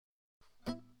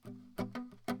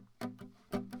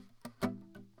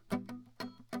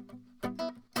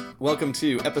Welcome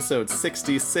to episode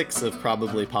 66 of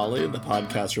Probably Polly, the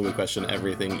podcast where we question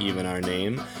everything, even our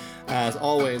name. As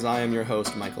always, I am your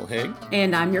host, Michael Haig.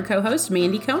 And I'm your co-host,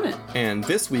 Mandy Conant. And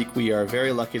this week, we are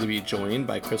very lucky to be joined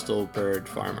by Crystal Bird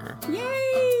Farmer. Yay!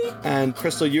 And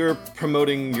Crystal, you're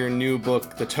promoting your new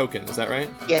book, The Token, is that right?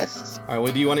 Yes. All right,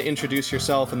 well, do you want to introduce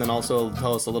yourself and then also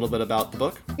tell us a little bit about the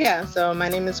book? Yeah, so my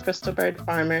name is Crystal Bird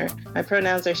Farmer. My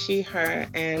pronouns are she, her,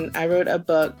 and I wrote a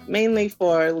book mainly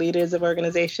for leaders of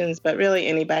organizations, but really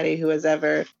anybody who has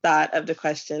ever thought of the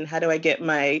question, how do I get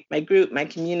my group, my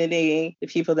community, the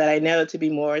people that I know to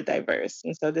be more diverse?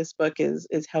 And so this book is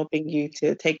helping you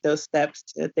to take those steps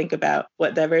to think about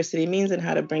what diversity means and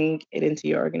how to bring it into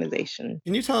your organization.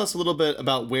 Can you tell us a little bit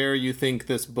about where you think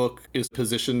this book is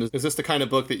positioned? Is this the kind of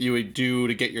book that you would do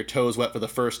to get your toes wet for the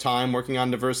first time working on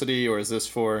diversity, or is this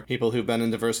for people who've been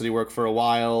in diversity work for a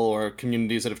while, or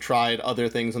communities that have tried other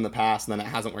things in the past and then it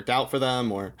hasn't worked out for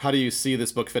them? Or how do you see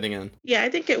this book fitting in? Yeah, I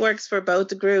think it works for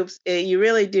both groups. You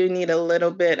really do need a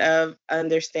little bit of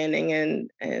understanding and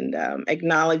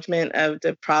acknowledgement of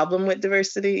the problem with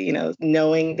diversity,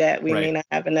 knowing that we may not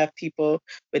have enough people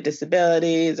with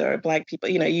disabilities or Black people,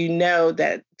 you know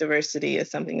that diversity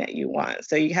is something that you want.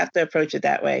 So you have to approach it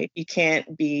that way. You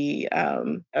can't be a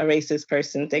racist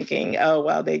person thinking, oh,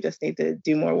 well, they just need to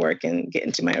do more work and get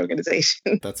into my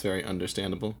organization. That's very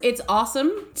understandable. It's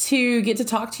awesome to get to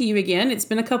talk to you again. It's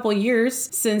been a couple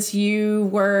years since you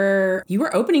were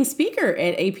opening speaker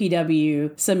at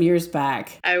APW some years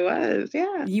back. I was,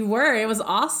 yeah. You were. It was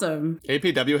awesome.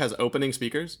 APW has opening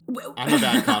speakers? I'm a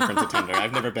bad conference attender.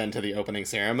 I've never been to the opening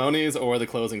ceremonies or the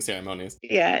closing ceremonies.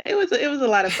 Yeah, it was a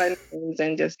lot of fun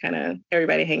and just kind of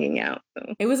everybody hanging out.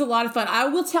 So. It was a lot of fun. I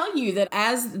will tell you that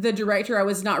as the director, I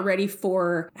was not ready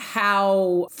for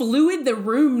how fluid the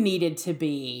room needed to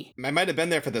be. I might have been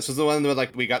there for this. Was the one where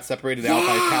we got separated out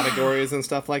by categories and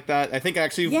stuff like that? I think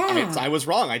actually I was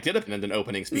wrong. I did attend an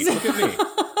opening speech. Look at me.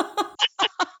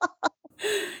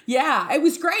 Yeah, it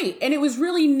was great. And it was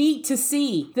really neat to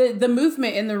see the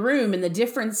movement in the room and the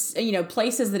different,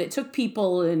 places that it took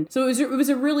people. And so it was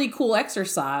a really cool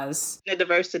exercise. The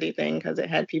diversity thing, because it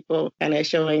had people kind of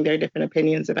showing their different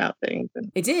opinions about things.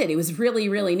 It did. It was really,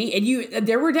 really neat. And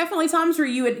there were definitely times where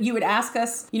you would ask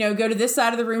us, go to this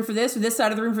side of the room for this or this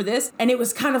side of the room for this. And it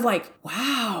was kind of like,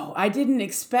 wow, I didn't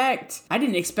expect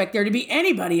there to be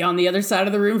anybody on the other side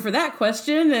of the room for that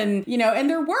question. And, and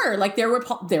there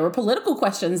were political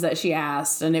questions that she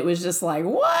asked, and it was just like,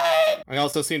 what? I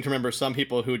also seem to remember some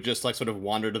people who just sort of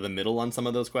wander to the middle on some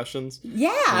of those questions.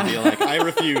 Yeah. And be like, I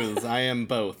refuse, I am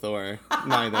both, or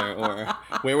neither, or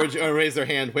or raise their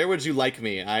hand, where would you like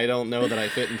me? I don't know that I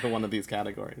fit into one of these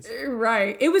categories.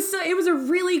 Right. It was a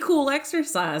really cool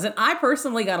exercise, and I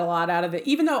personally got a lot out of it,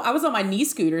 even though I was on my knee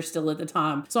scooter still at the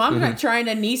time. So I'm not trying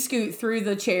to knee scoot through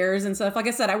the chairs and stuff. Like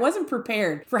I said, I wasn't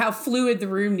prepared for how fluid the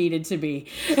room needed to be.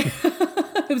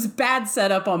 It was bad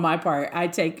setup on my part. I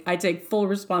take full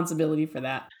responsibility for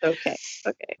that. Okay.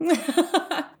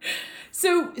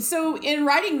 So in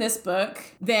writing this book,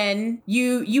 then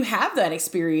you have that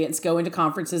experience going to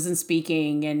conferences and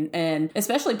speaking and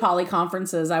especially poly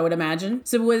conferences, I would imagine.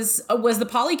 So was the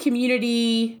poly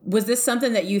community, was this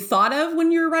something that you thought of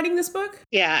when you were writing this book?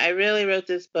 Yeah, I really wrote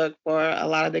this book for a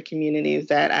lot of the communities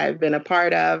that I've been a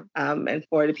part of, and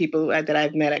for the people that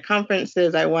I've met at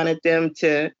conferences. I wanted them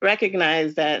to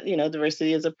recognize that,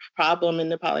 diversity is a problem in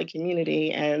the poly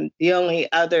community. And the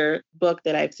only other book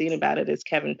that I've seen about it is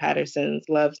Kevin Patterson's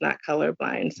Love's Not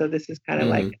Colorblind. So this is kind of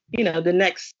like, the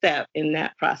next step in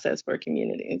that process for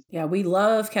communities. Yeah, we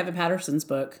love Kevin Patterson's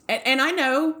book. And I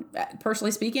know,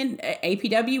 personally speaking, at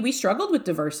APW, we struggled with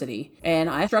diversity. And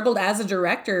I struggled as a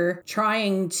director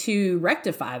trying to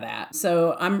rectify that.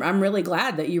 So I'm really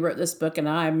glad that you wrote this book, and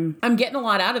I'm getting a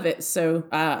lot out of it. So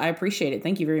I appreciate it.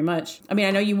 Thank you very much. I mean,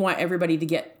 I know you want everybody to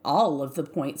get all of the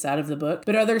points out of the book,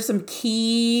 but are there some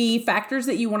key factors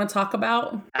that you want to talk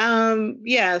about?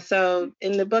 Yeah, so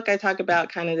in the book, I talk about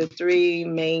kind of the three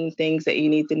main things that you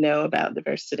need to know about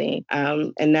diversity.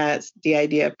 And that's the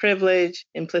idea of privilege,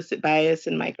 implicit bias,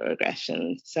 and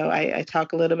microaggressions. So I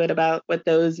talk a little bit about what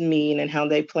those mean and how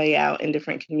they play out in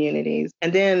different communities.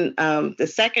 And then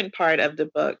the second part of the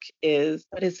book is,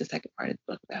 what is the second part of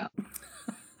the book about?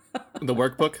 The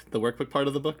workbook part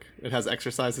of the book. It has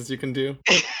exercises you can do.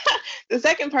 The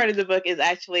second part of the book is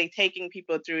actually taking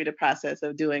people through the process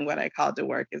of doing what I call the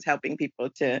work, is helping people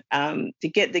to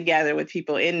get together with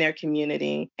people in their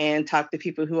community and talk to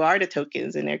people who are the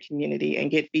tokens in their community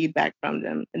and get feedback from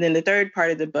them. And then the third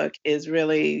part of the book is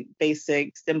really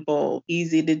basic, simple,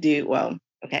 easy to do. Well,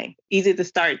 Okay, easy to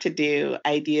start to do,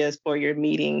 ideas for your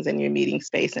meetings and your meeting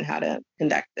space and how to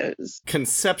conduct those.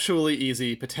 Conceptually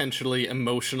easy, potentially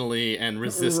emotionally and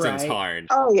resistance Right. hard.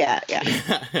 Oh, yeah.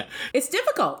 It's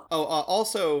difficult. Oh,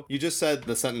 also, you just said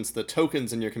the sentence, the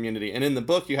tokens in your community. And in the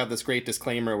book, you have this great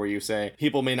disclaimer where you say,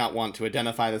 people may not want to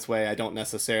identify this way. I don't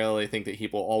necessarily think that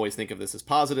people always think of this as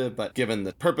positive, but given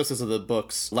the purposes of the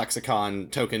book's lexicon,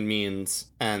 token means,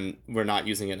 and we're not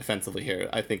using it offensively here,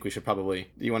 I think we should probably,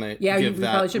 do you want to give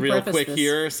that real quick this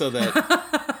here so that,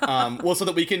 so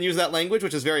that we can use that language,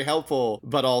 which is very helpful,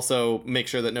 but also make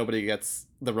sure that nobody gets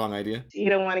the wrong idea. You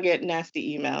don't want to get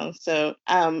nasty emails. So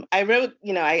I wrote,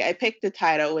 I picked the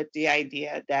title with the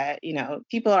idea that,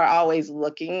 people are always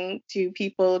looking to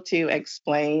people to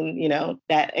explain,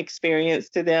 that experience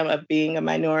to them of being a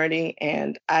minority.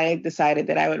 And I decided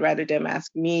that I would rather them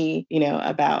ask me,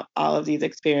 about all of these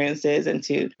experiences and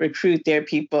to recruit their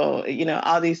people,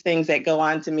 all these things that go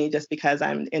on to me just because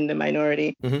I'm in the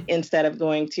minority, instead of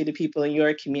going to the people in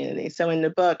your community. So in the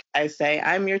book, I say,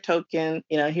 I'm your token,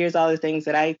 here's all the things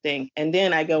that I think. And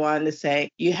then I go on to say,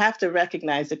 you have to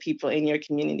recognize the people in your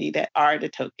community that are the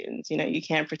tokens. You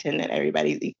can't pretend that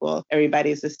everybody's equal,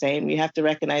 everybody's the same. You have to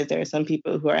recognize there are some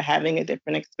people who are having a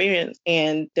different experience,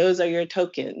 and those are your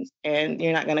tokens. And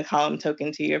you're not going to call them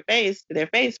token to their face,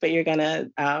 but you're going to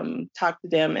talk to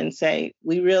them and say,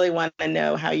 we really want to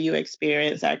know how you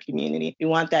experience our community. We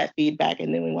want that feedback,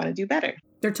 and then we want to do better.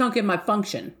 They're token by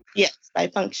function. Yes, by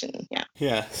function. Yeah.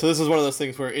 Yeah. So this is one of those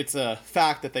things where it's a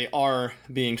fact that they are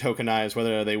being tokenized,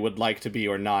 whether they would like to be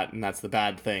or not, and that's the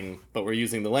bad thing. But we're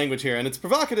using the language here, and it's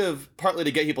provocative partly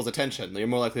to get people's attention. You're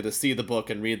more likely to see the book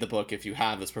and read the book if you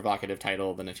have this provocative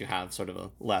title than if you have sort of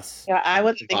a less. Yeah, I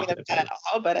wasn't thinking of that at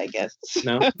all, but I guess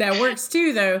no. That works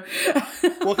too, though.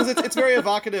 Well, because it's very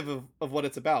evocative of what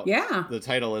it's about. Yeah. The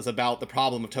title is about the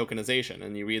problem of tokenization,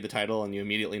 and you read the title and you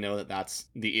immediately know that that's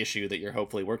the issue that you're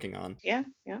hopefully working on. Yeah,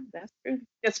 that's true.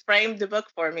 Just framed the book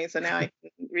for me, so now I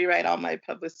can rewrite all my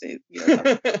publicity.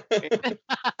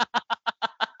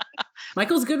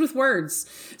 Michael's good with words,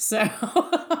 so.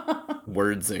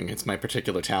 Wordsing, it's my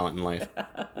particular talent in life.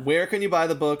 Where can you buy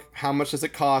the book? How much does it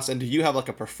cost? And do you have like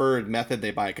a preferred method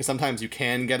they buy it? Because sometimes you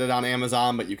can get it on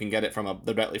Amazon, but you can get it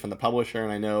directly from the publisher.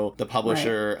 And I know the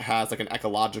publisher has like an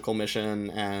ecological mission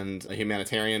and a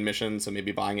humanitarian mission, so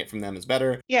maybe buying it from them is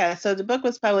better. Yeah, so the book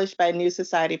was published by New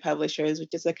Society Publishers,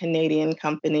 which is a Canadian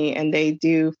company, and they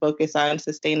do focus on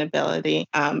sustainability.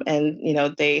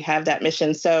 And they have that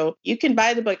mission. So you can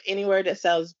buy the book anywhere that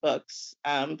sells books.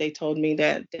 They told me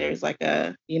that there's like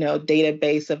a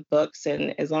database of books,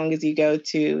 and as long as you go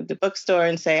to the bookstore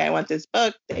and say I want this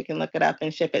book, they can look it up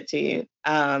and ship it to you.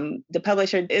 The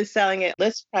publisher is selling it.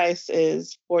 List price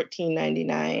is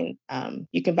 $14.99.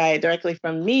 You can buy it directly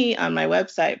from me on my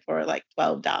website for like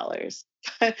 $12.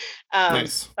 Nice.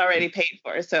 It's already paid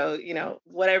for. So,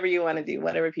 whatever you want to do,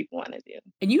 whatever people want to do.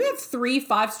 And you have 3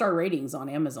 5-star ratings on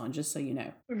Amazon, just so you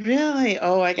know. Really?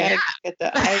 Oh, I gotta get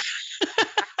that.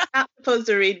 I'm not supposed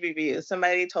to read reviews.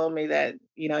 Somebody told me that,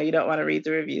 you don't want to read the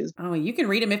reviews. Oh, you can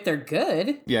read them if they're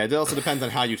good. Yeah, it also depends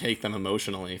on how you take them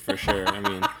emotionally, for sure. I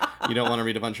mean, you don't want to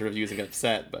read a bunch of reviews and get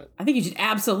upset, but I think you should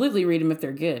absolutely read them if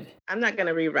they're good. I'm not going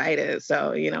to rewrite it.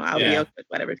 So, I'll be okay with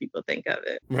whatever people think of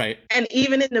it. Right. And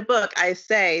even in the book, I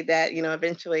say that,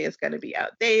 eventually it's going to be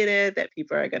outdated, that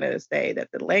people are going to say that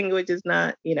the language is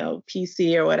not,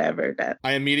 PC or whatever. That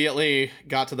I immediately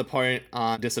got to the point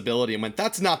on disability and went,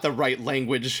 that's not the right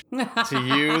language to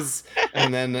use.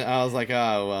 And then I was like,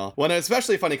 oh, well. Well, it's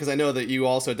especially funny because I know that you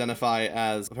also identify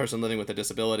as a person living with a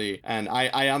disability. And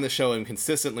I on the show am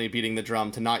consistently beating the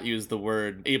drum to not use the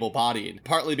word able-bodied,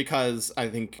 partly because I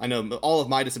know all of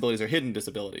my disabilities are hidden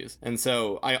disabilities. And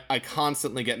so I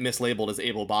constantly get mislabeled as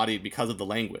able-bodied because of the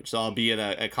language. So I'll be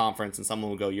at a conference and someone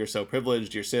will go, you're so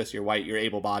privileged, you're cis, you're white, you're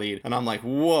able-bodied. And I'm like,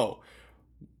 whoa.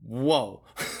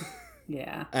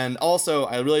 Yeah. And also,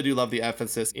 I really do love the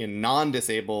emphasis in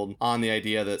non-disabled on the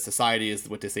idea that society is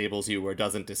what disables you or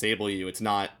doesn't disable you. It's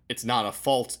not a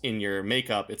fault in your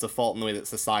makeup. It's a fault in the way that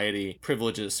society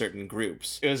privileges certain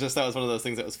groups. That was one of those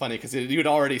things that was funny because you had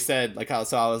already said,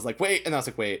 so I was like, wait, and I was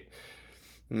like, wait.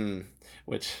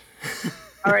 Which...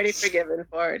 already forgiven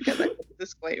for it because I put the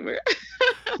disclaimer.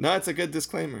 No, it's a good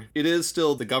disclaimer. It is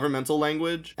still the governmental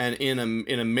language, and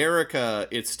in America,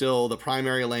 it's still the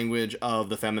primary language of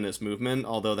the feminist movement,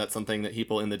 although that's something that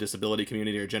people in the disability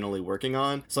community are generally working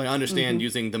on. So I understand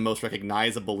using the most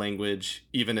recognizable language,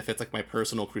 even if it's like my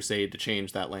personal crusade to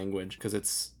change that language, because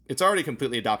it's It's already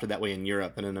completely adopted that way in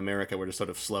Europe, and in America, we're just sort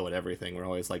of slow at everything. We're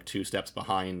always like 2 steps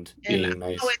behind And being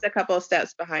nice. always a couple of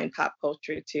steps behind pop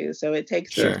culture too. So it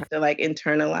takes Sure. time to like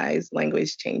internalize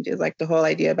language changes, like the whole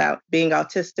idea about being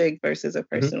autistic versus a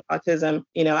person with autism.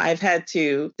 You know, I've had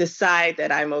to decide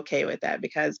that I'm okay with that,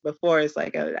 because before it's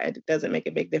like, it doesn't make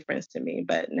a big difference to me.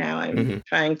 But now I'm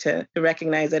trying to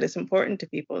recognize that it's important to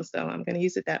people. So I'm going to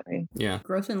use it that way. Yeah.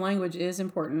 Growth in language is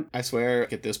important. I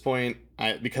swear at this point,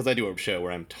 because I do a show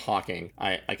where I'm talking,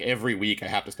 like every week I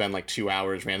have to spend like 2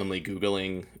 hours randomly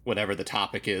Googling whatever the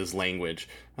topic is, language.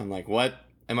 I'm like, what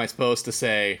am I supposed to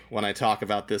say when I talk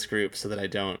about this group so that I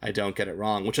don't get it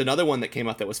wrong? Which another one that came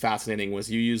up that was fascinating was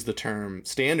you used the term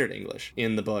standard English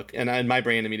in the book. And my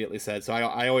brain immediately said, so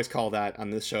I always call that on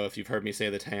this show, if you've heard me say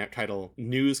the title,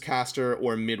 newscaster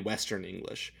or Midwestern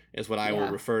English is what I will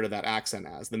refer to that accent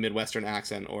as, the Midwestern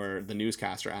accent or the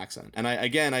newscaster accent. And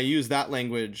I use that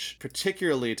language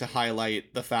particularly to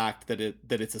highlight the fact that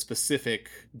it's a specific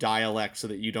dialect so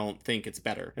that you don't think it's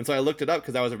better. And so I looked it up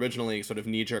because that was originally sort of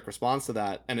knee-jerk response to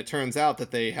that. And it turns out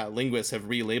that linguists have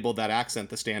relabeled that accent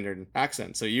the standard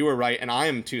accent. So you were right, and I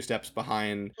am 2 steps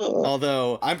behind,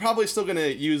 although I'm probably still going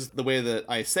to use the way that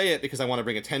I say it because I want to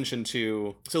bring attention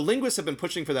to... So linguists have been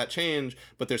pushing for that change,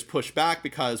 but there's pushback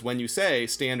because when you say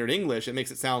standard English, it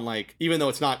makes it sound like, even though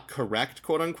it's not correct,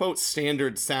 quote unquote,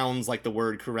 standard sounds like the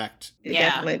word correct. It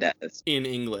definitely does. In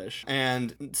English.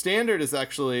 And standard is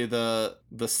actually the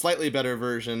slightly better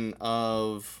version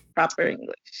of... proper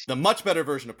English. The much better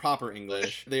version of proper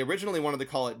English. They originally wanted to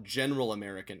call it General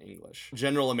American English,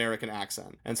 General American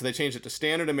Accent. And so they changed it to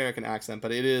Standard American Accent,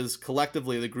 but it is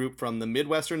collectively the group from the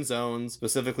Midwestern zones,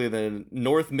 specifically the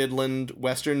North Midland,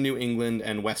 Western New England,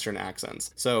 and Western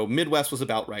accents. So Midwest was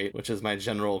about right, which is my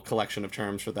general collection of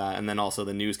terms for that. And then also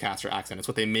the newscaster accent. It's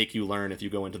what they make you learn if you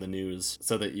go into the news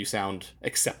so that you sound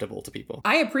acceptable to people.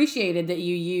 I appreciated that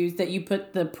you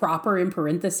put the proper in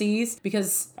parentheses,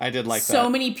 because I did like so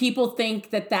many people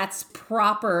think that that's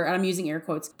proper, and I'm using air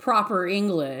quotes, proper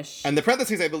English. And the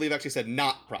parentheses, I believe, actually said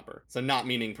not proper. So not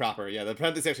meaning proper. Yeah, the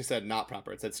parentheses actually said not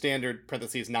proper. It said standard,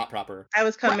 parentheses, not proper. I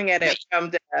was coming at it from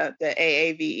the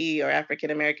AAVE, or African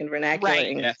American Vernacular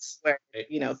English, where,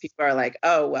 you know, people are like,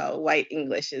 oh, well, white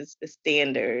English is the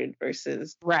standard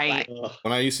versus black.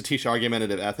 When I used to teach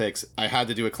argumentative ethics, I had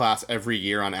to do a class every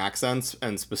year on accents,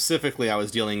 and specifically I was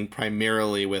dealing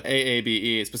primarily with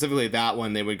AABE. Specifically that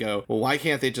one, they would go, well, why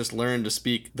can't they just learn to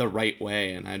speak the right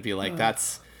way? And I'd be like,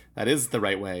 that is the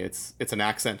right way. It's an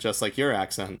accent just like your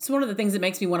accent. It's one of the things that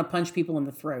makes me want to punch people in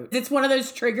the throat. It's one of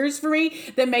those triggers for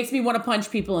me that makes me want to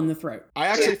punch people in the throat. I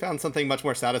actually found something much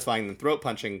more satisfying than throat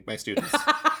punching my students.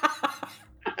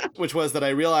 Which was that I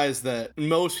realized that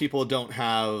most people don't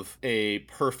have a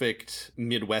perfect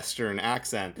Midwestern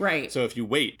accent. Right. So if you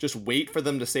just wait for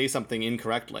them to say something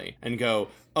incorrectly and go,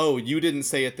 oh, you didn't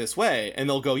say it this way. And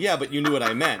they'll go, yeah, but you knew what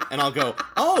I meant. And I'll go,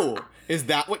 oh, is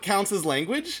that what counts as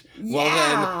language? Yeah. Well,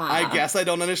 then I guess I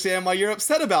don't understand why you're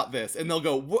upset about this. And they'll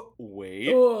go, wait.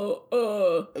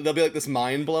 There'll be like this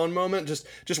mind blown moment.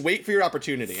 Just wait for your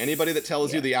opportunity. Anybody that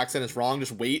tells you the accent is wrong,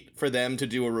 just wait for them to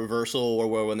do a reversal,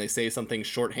 or when they say something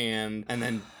shorthand, and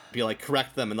then be like,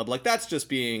 correct them. And they'll be like, that's just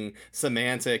being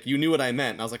semantic. You knew what I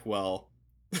meant. And I was like, well...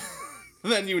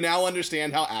 Then you now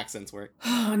understand how accents work.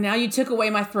 Oh, now you took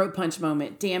away my throat punch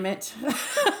moment. Damn it.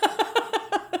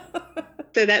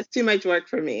 So that's too much work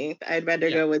for me. I'd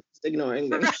rather go with just ignoring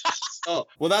them. Oh,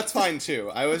 well, that's fine too.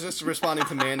 I was just responding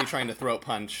to Mandy trying to throat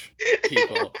punch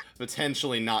people.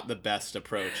 Potentially not the best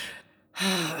approach.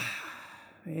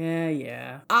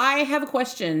 Yeah. I have a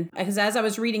question, because as I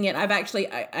was reading it, I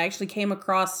actually came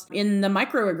across in the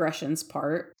microaggressions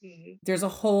part. Mm-hmm. There's a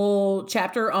whole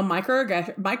chapter on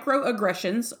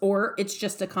microaggressions, or it's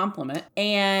just a compliment.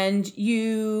 And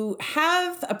you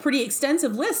have a pretty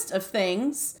extensive list of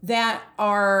things that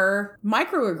are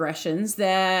microaggressions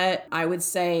that I would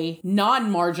say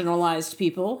non-marginalized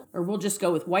people, or we'll just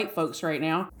go with white folks right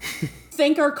now,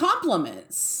 think are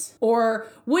compliments, or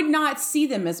would not see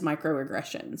them as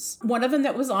microaggressions. One of them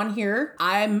that was on here,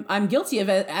 I'm guilty of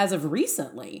it as of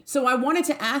recently. So I wanted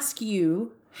to ask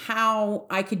you how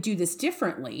I could do this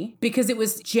differently, because it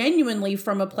was genuinely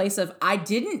from a place of I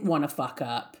didn't want to fuck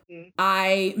up.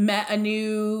 I met a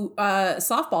new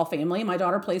softball family. My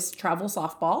daughter plays travel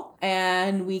softball,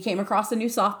 and we came across a new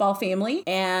softball family,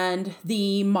 and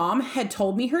the mom had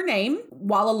told me her name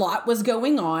while a lot was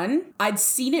going on. I'd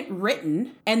seen it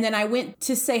written, and then I went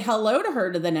to say hello to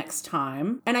her the next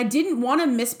time, and I didn't want to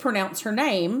mispronounce her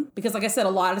name because, like I said, a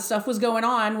lot of stuff was going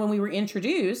on when we were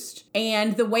introduced,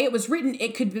 and the way it was written,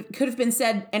 it could have been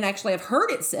said, and actually I've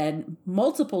heard it said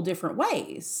multiple different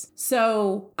ways.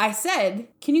 So I said,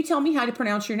 can you tell me how to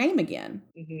pronounce your name again?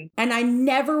 Mm-hmm. And I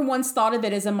never once thought of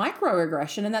it as a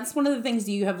microaggression. And that's one of the things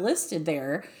you have listed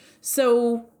there.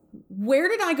 So where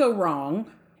did I go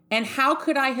wrong? And how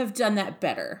could I have done that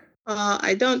better?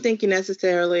 I don't think you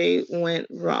necessarily went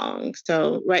wrong.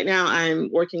 So right now I'm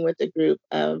working with a group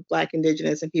of Black,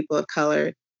 Indigenous, and people of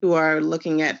color who are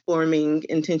looking at forming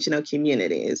intentional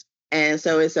communities. And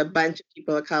so it's a bunch of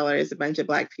people of color, it's a bunch of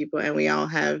Black people, and we all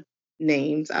have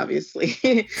names,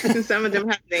 obviously. Some of them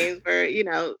have names where,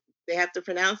 they have to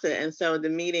pronounce it. And so the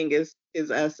meeting is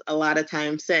us a lot of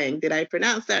times saying, did I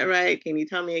pronounce that right? Can you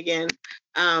tell me again?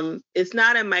 It's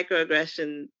not a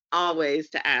microaggression always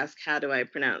to ask, how do I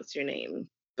pronounce your name?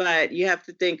 But you have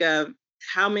to think of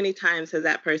how many times has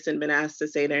that person been asked to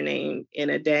say their name in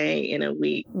a day, in a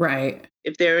week? Right.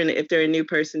 If they're a new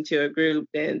person to a group,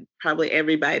 then probably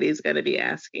everybody's going to be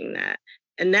asking that.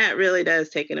 And that really does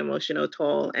take an emotional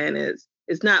toll, and it's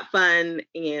not fun.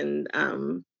 And,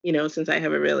 since I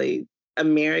have a really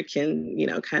American,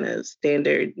 kind of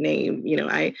standard name,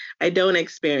 I don't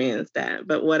experience that.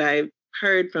 But what I've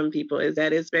heard from people is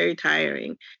that it's very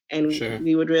tiring, and Sure.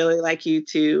 we would really like you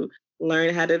to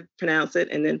learn how to pronounce it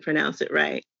and then pronounce it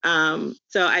right.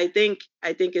 So I think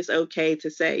it's okay to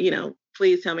say,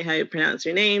 please tell me how you pronounce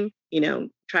your name.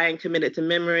 Try and commit it to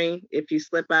memory. If you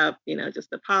slip up,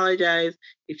 just apologize.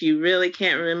 If you really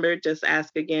can't remember, just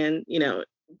ask again.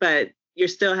 But you're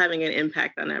still having an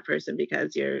impact on that person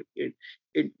because you're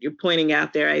pointing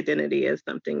out their identity as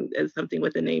something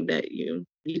with a name that you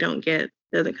don't get.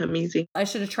 Doesn't come easy. I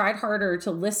should have tried harder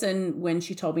to listen when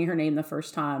she told me her name the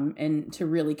first time and to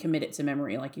really commit it to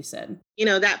memory, like you said.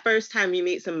 That first time you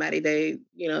meet somebody,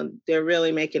 they're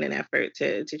really making an effort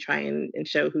to try and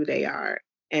show who they are.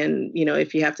 And,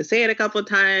 if you have to say it a couple of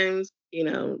times,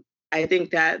 I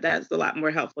think that's a lot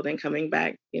more helpful than coming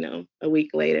back, a week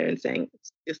later and saying,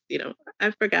 just,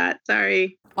 I forgot,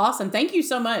 sorry. Awesome. Thank you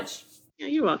so much. Yeah,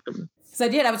 you're welcome. Because I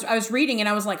did. I was reading and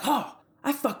I was like, oh,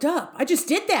 I fucked up. I just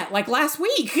did that like last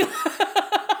week. I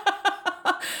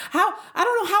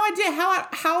don't know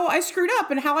how I screwed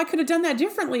up and how I could have done that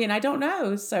differently. And I don't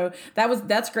know. So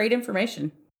that's great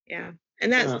information. Yeah.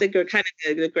 And that's the kind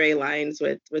of the gray lines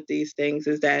with these things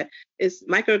is that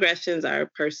microaggressions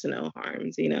are personal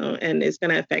harms, and it's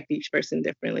going to affect each person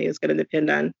differently. It's going to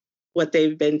depend on what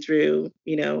they've been through,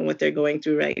 and what they're going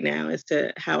through right now as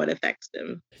to how it affects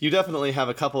them. You definitely have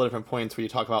a couple of different points where you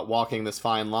talk about walking this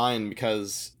fine line,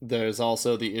 because there's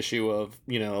also the issue of,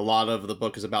 a lot of the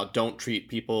book is about don't treat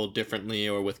people differently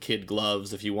or with kid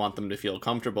gloves if you want them to feel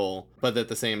comfortable. But at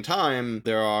the same time,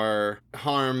 there are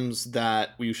harms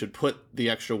that you should put the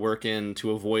extra work in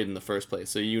to avoid in the first place.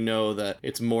 So that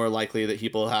it's more likely that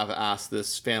people have asked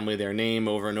this family their name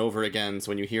over and over again. So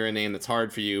when you hear a name that's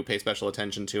hard for you, pay special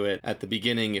attention to it at the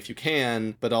beginning if you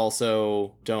can, but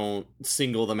also don't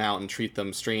single them out and treat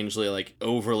them strangely, like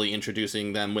overly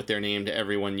introducing them with their name to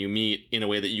everyone you meet in a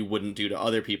way that you wouldn't do to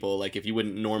other people. Like if you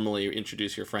wouldn't normally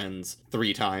introduce your friends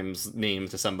 3 times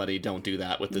names to somebody, don't do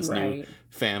that with this new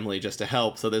family just to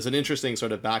help. So there's an interesting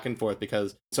sort of back and forth,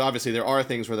 because so obviously there are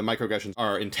things where the microaggressions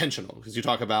are intentional, because you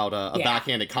talk about a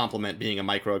backhanded compliment being a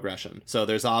microaggression. So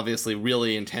there's obviously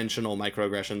really intentional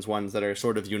microaggressions, ones that are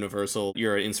sort of universal.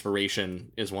 Your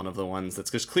inspiration is one of the ones that's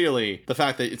just clearly the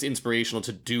fact that it's inspirational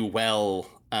to do well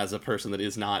as a person that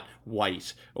is not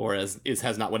white or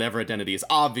has not whatever identity is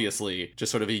obviously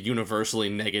just sort of a universally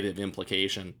negative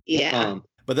implication. Yeah.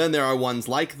 But then there are ones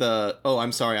like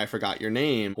I'm sorry, I forgot your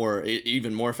name, or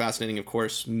even more fascinating, of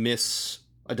course,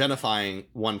 identifying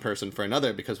one person for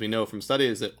another, because we know from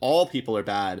studies that all people are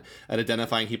bad at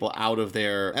identifying people out of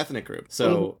their ethnic group.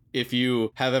 So if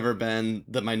you have ever been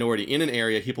the minority in an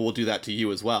area, people will do that to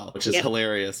you as well, which is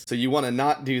hilarious. So you want to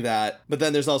not do that. But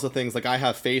then there's also things like I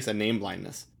have face and name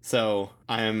blindness. So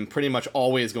I'm pretty much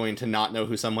always going to not know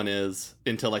who someone is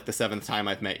until like the 7th time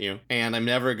I've met you. And I'm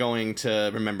never going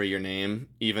to remember your name,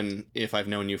 even if I've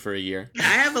known you for a year. I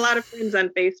have a lot of friends on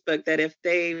Facebook that if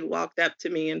they walked up to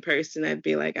me in person, I'd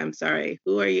be like, I'm sorry,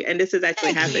 who are you? And this has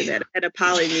actually happened at a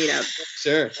poly meetup.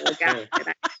 Sure. A guy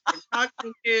that I've been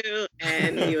talking to,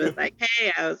 and he was like,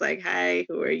 hey, I was like, hi,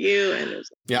 who are you? And it was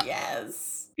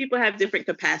Yes. people have different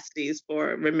capacities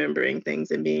for remembering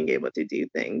things and being able to do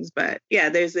things. But yeah,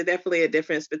 there's definitely a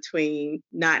difference between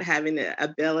not having the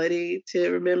ability to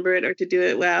remember it or to do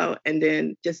it well, and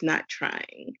then just not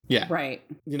trying. Yeah. Right.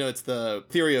 You know, it's the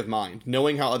theory of mind,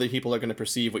 knowing how other people are going to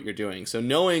perceive what you're doing. So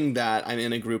knowing that I'm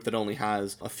in a group that only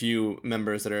has a few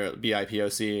members that are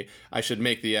BIPOC, I should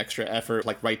make the extra effort,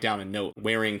 like write down a note,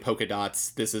 wearing polka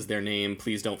dots, this is their name,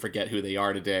 please don't forget who they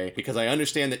are today. Because I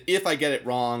understand that if I get it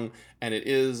wrong, and it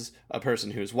is a person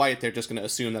who's white, they're just going to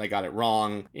assume that I got it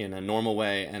wrong in a normal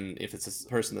way. And if it's a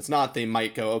person that's not, they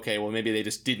might go, okay, well, maybe they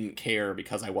just didn't care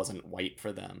because I wasn't white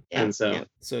for them. Yeah, and so, yeah.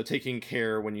 so taking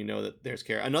care when you know that there's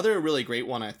care. Another really great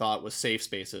one I thought was safe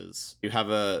spaces. You have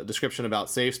a description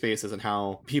about safe spaces and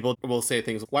how people will say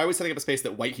things, why are we setting up a space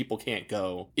that white people can't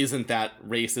go? Isn't that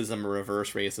racism or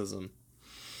reverse racism?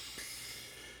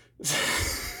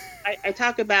 I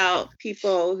talk about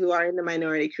people who are in the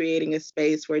minority creating a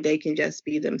space where they can just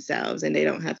be themselves, and they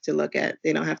don't have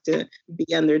to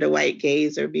be under the white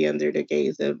gaze or be under the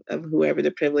gaze of whoever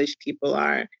the privileged people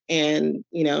are. And,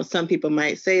 you know, some people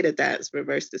might say that that's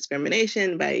reverse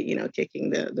discrimination by, you know, kicking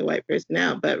the white person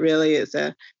out, but really it's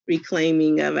a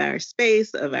reclaiming of our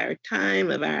space, of our time,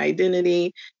 of our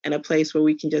identity, and a place where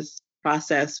we can just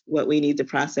process what we need to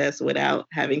process without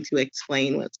having to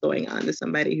explain what's going on to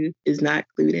somebody who is not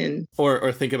clued in.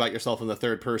 Or think about yourself in the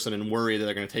third person and worry that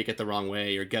they're going to take it the wrong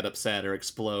way or get upset or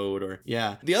explode or,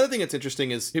 yeah. The other thing that's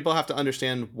interesting is people have to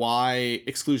understand why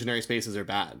exclusionary spaces are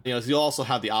bad. You know, so you'll also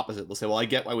have the opposite. They'll say, well, I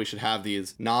get why we should have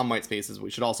these non-white spaces, but we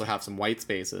should also have some white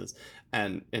spaces.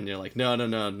 And you're like, no.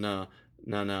 No.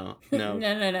 No.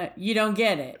 You don't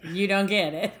get it. You don't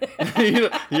get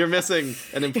it. You're missing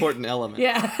an important element.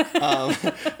 Yeah.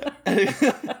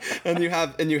 And you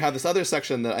have this other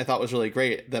section that I thought was really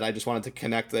great that I just wanted to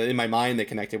connect. In my mind, they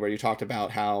connected where you talked about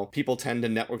how people tend to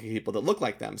network with people that look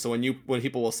like them. So when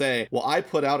people will say, well, I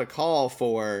put out a call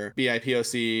for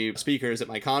BIPOC speakers at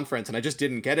my conference and I just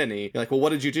didn't get any. You're like, well, what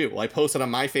did you do? Well, I posted on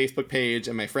my Facebook page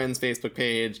and my friend's Facebook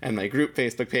page and my group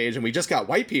Facebook page, and we just got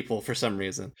white people for some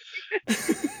reason.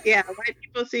 Yeah, white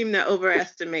people seem to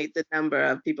overestimate the number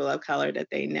of people of color that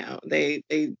they know. They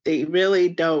really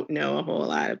don't know a whole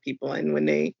lot of people, and when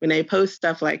they post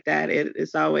stuff like that,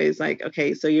 it's always like,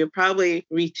 okay, so you're probably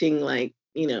reaching like,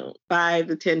 you know, 5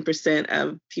 to 10%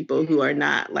 of people who are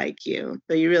not like you.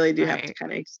 So you really do have to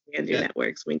kind of expand your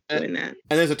networks when you're doing that.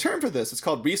 And there's a term for this. It's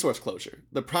called resource closure.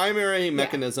 The primary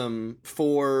mechanism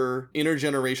for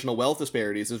intergenerational wealth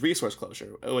disparities is resource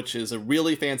closure, which is a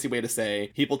really fancy way to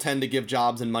say people tend to give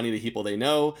jobs and money to people they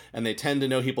know, and they tend to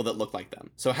know people that look like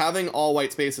them. So having all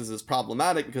white spaces is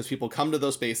problematic because people come to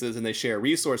those spaces and they share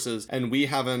resources, and we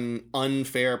have an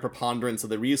unfair preponderance of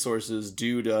the resources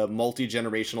due to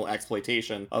multi-generational exploitation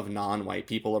of non-white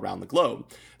people around the globe.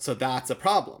 So that's a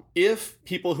problem. If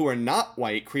people who are not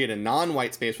white create a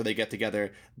non-white space where they get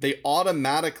together, they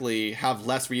automatically have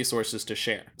less resources to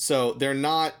share. So they're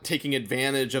not taking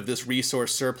advantage of this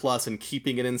resource surplus and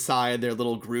keeping it inside their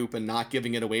little group and not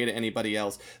giving it away to anybody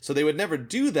else. So they would never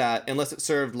do that unless it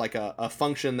served like a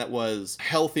function that was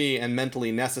healthy and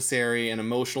mentally necessary and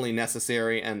emotionally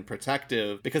necessary and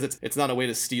protective, because it's not a way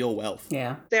to steal wealth.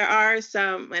 Yeah. There are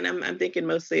some, and I'm thinking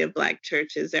mostly of Black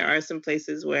churches, there are some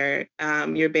places where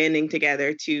you're banding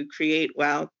together to create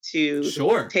wealth,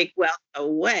 to take wealth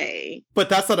away. But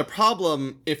that's not a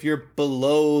problem if you're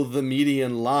below the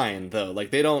median line, though.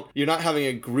 Like you're not having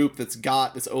a group that's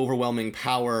got this overwhelming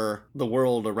power the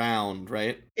world around,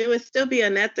 right? It would still be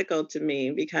unethical to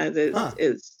me because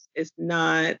it's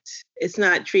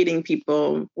not treating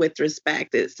people with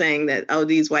respect. It's saying that, oh,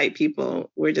 these white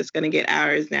people, we're just going to get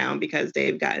ours now because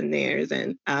they've gotten theirs.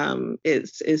 And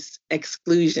it's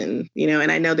exclusion, you know,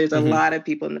 and I know there's a lot of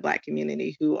people in the Black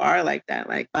community who are like that,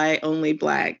 like buy only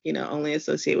Black, you know, only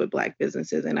associate with Black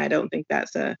businesses. And I don't think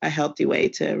that's a healthy way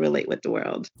to relate with the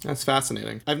world. That's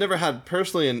fascinating. I've never had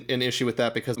personally an issue with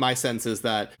that, because my sense is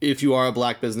that if you are a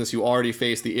Black business, you already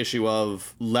face the issue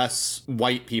of less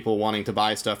white people wanting to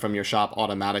buy stuff from your shop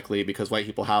automatically, because white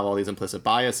people have all these implicit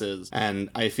biases. And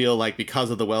I feel like because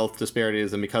of the wealth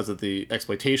disparities and because of the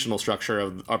exploitational structure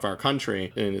of our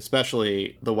country, and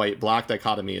especially the white-Black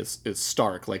dichotomy is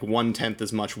stark. Like 1/10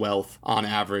 as much wealth on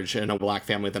average in a Black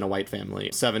family than a white family.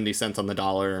 70 cents on the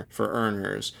dollar for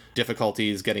earners.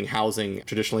 Difficulties getting housing.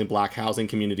 Traditionally, Black housing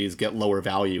communities get lower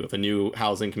value. If a new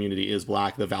housing community is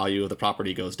Black, the value of the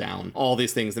property goes down. All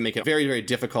these things that make it very, very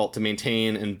difficult to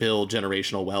maintain and build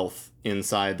generational wealth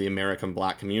inside the American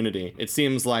Black community. It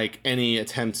seems like any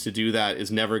attempt to do that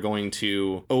is never going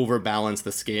to overbalance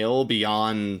the scale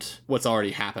beyond what's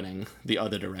already happening the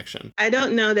other direction. I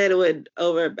don't know that it would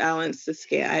overbalance the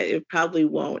scale. It probably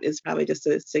won't. It's probably just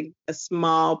a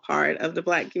small part of the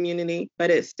Black community, but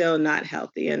it's still not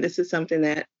healthy. And this is something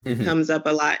that comes up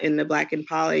a lot in the Black and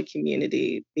poly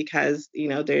community because,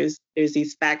 there's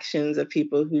these factions of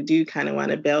people who do kind of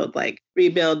want to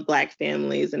rebuild Black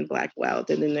families and Black wealth.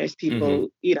 And then there's people,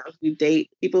 who date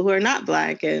people who are not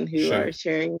Black and who are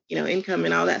sharing, income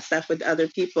and all that stuff with other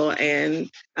people. And,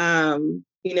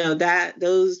 that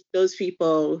those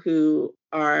people who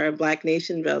are Black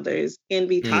nation builders can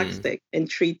be toxic and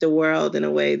treat the world in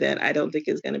a way that I don't think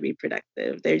is going to be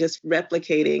productive. They're just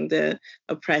replicating the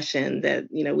oppression that,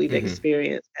 we've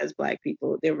experienced as Black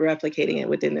people. They're replicating it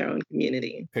within their own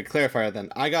community. Okay, clarifier then.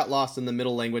 I got lost in the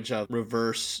middle language of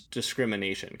reverse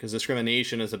discrimination, because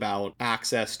discrimination is about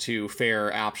access to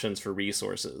fair options for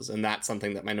resources. And that's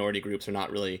something that minority groups are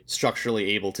not really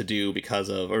structurally able to do because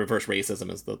of, or reverse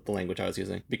racism is the language I was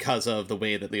using, because of the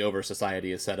way that the over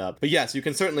society is set up. But yes, you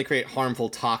can certainly create harmful,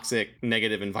 toxic,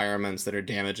 negative environments that are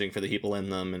damaging for the people in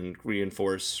them and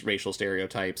reinforce racial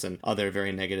stereotypes and other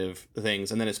very negative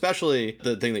things. And then especially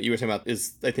the thing that you were talking about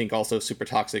is, I think, also super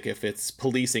toxic if it's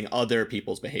policing other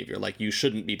people's behavior. Like, you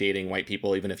shouldn't be dating white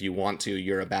people, even if you want to.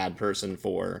 You're a bad person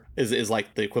for, is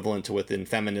like the equivalent to within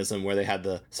feminism, where they had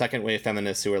the second wave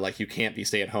feminists who were like, you can't be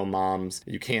stay-at-home moms,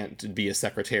 you can't be a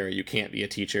secretary, you can't be a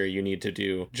teacher, you need to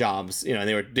do jobs, and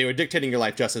they were dictating your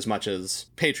life just as much as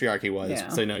patriarchy was. Yeah.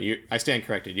 So no, I stand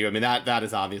corrected you. I mean, that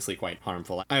is obviously quite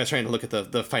harmful. I was trying to look at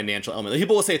the financial element.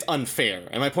 People will say it's unfair,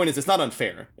 and my point is it's not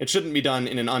unfair. It shouldn't be done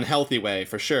in an unhealthy way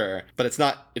for sure, but it's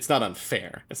not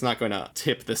unfair. It's not going to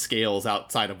tip the scales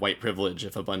outside of white privilege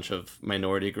if a bunch of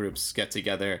minority groups get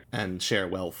together and share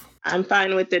wealth. I'm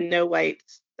fine with the no white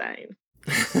sign.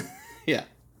 Yeah.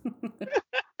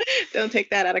 Don't take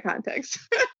that out of context.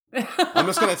 I'm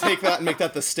just going to take that and make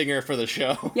that the stinger for the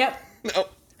show. Yep. No.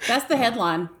 That's the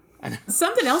headline.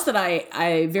 Something else that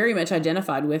I very much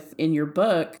identified with in your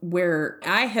book, where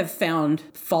I have found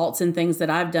faults in things that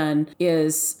I've done,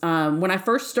 is when I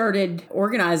first started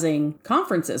organizing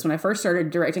conferences, when I first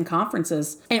started directing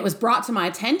conferences, and it was brought to my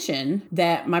attention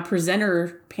that my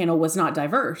presenter panel was not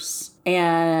diverse.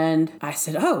 And I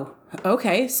said, oh,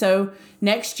 okay. So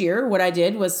next year, what I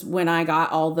did was, when I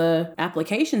got all the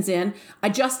applications in, I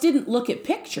just didn't look at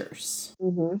pictures.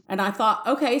 And I thought,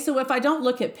 okay, so if I don't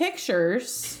look at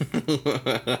pictures,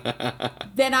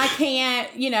 then I can't,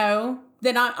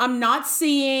 then I'm not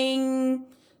seeing,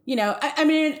 I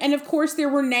mean, and of course there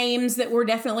were names that were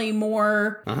definitely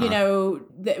more,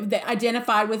 that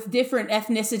identified with different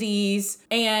ethnicities.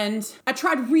 And I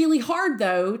tried really hard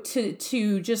though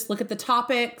to just look at the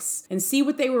topics and see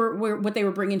what they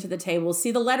were bringing to the table, see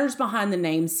the letters behind the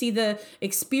names, see the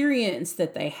experience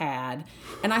that they had.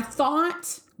 And I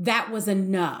thought that was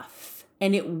enough.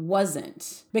 And it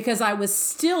wasn't, because I was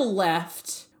still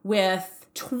left with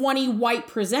 20 white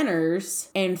presenters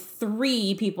and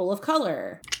 3 people of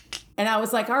color. And I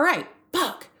was like, all right,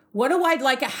 fuck,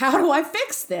 how do I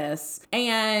fix this?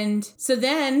 And so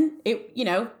then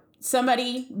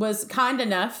somebody was kind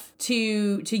enough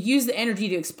to use the energy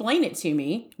to explain it to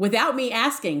me without me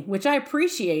asking, which I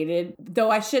appreciated,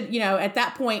 though I should, at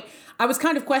that point, I was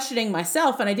kind of questioning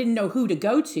myself and I didn't know who to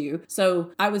go to. So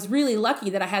I was really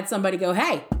lucky that I had somebody go,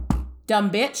 hey,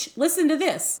 dumb bitch, listen to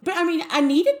this. But I mean, I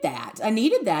needed that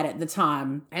at the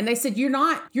time. And they said,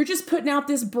 you're just putting out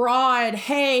this broad,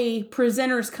 hey,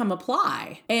 presenters come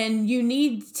apply. And you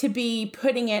need to be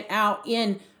putting it out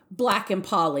in Black and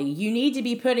poly. You need to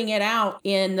be putting it out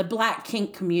in the Black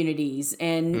kink communities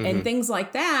and things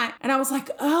like that. And I was like,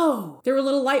 oh, there were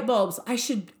little light bulbs. I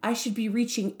should be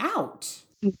reaching out.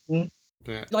 Mm-hmm.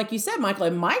 Yeah. Like you said, Michael,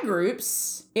 in my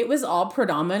groups, it was all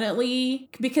predominantly,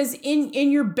 because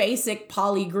in your basic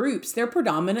poly groups, they're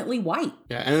predominantly white.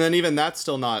 Yeah, and then even that's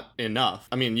still not enough.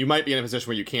 I mean, you might be in a position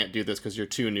where you can't do this because you're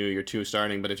too new, you're too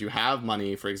starting, but if you have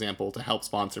money, for example, to help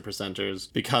sponsor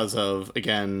presenters because of,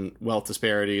 again, wealth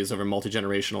disparities over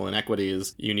multi-generational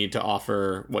inequities, you need to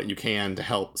offer what you can to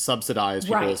help subsidize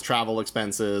people's travel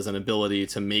expenses and ability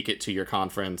to make it to your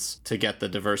conference to get the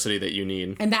diversity that you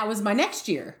need. And that was my next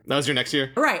year. That was your next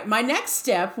year? Right. My next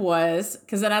step was,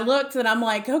 because then I looked and I'm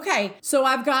like, okay, so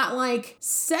I've got like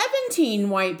 17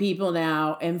 white people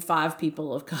now and 5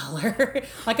 people of color.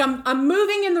 Like I'm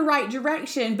moving in the right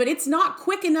direction, but it's not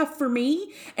quick enough for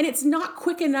me, and it's not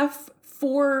quick enough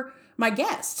for my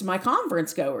guests, my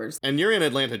conference goers. And you're in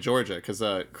Atlanta, Georgia, because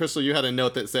Crystal, you had a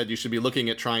note that said you should be looking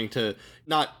at trying to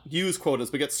not use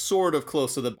quotas, but get sort of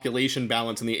close to the population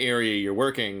balance in the area you're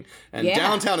working. And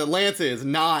downtown Atlanta is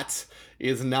not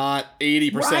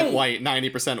 80% white,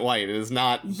 90% white. It is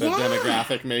not the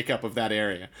demographic makeup of that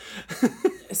area.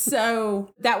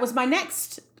 So that was my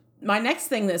next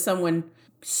thing that someone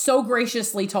so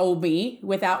graciously told me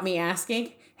without me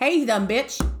asking. Hey, dumb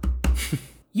bitch,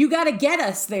 you got to get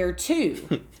us there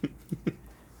too.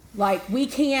 Like, we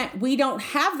don't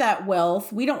have that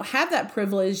wealth. We don't have that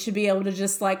privilege to be able to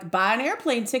just like buy an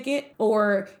airplane ticket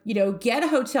or, get a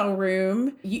hotel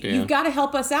room. You've got to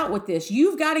help us out with this.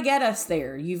 You've got to get us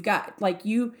there. You've got like,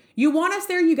 you want us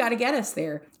there. You got to get us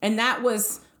there. And that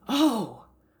was,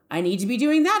 I need to be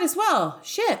doing that as well.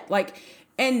 Shit. Like,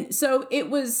 and so it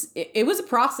was a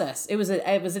process. It was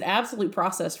an absolute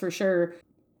process for sure.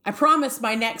 I promise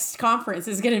my next conference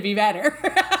is going to be better.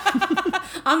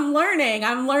 I'm learning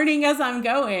as I'm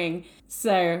going.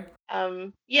 So,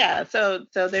 so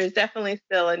there's definitely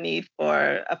still a need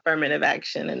for affirmative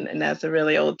action. And that's a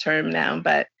really old term now,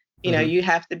 but you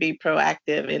have to be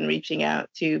proactive in reaching out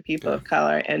to people of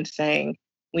color and saying,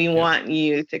 we want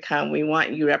you to come. We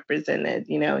want you represented.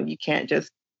 You can't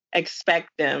just expect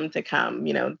them to come,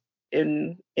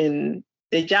 in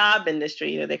the job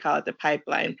industry, they call it the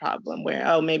pipeline problem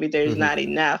where, maybe there's not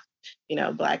enough,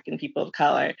 Black and people of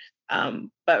color.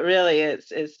 But really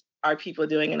it's are people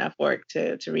doing enough work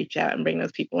to reach out and bring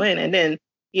those people in? And then,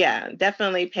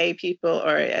 definitely pay people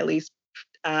or at least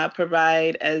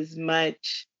provide as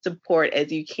much support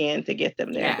as you can to get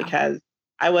them there because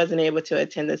I wasn't able to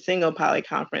attend a single poly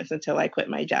conference until I quit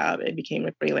my job and became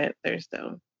a freelancer.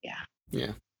 So,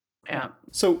 Yeah.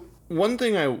 So one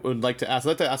thing I would like to ask, I'd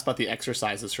like to ask about the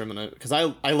exercises for a minute, because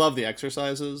I love the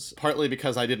exercises, partly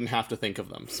because I didn't have to think of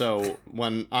them. So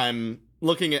when I'm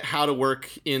looking at how to work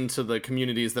into the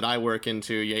communities that I work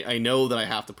into, I know that I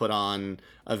have to put on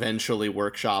eventually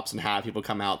workshops and have people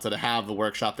come out. So to have the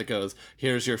workshop that goes,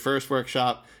 here's your first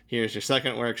workshop, here's your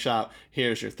second workshop,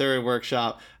 here's your third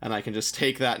workshop, and I can just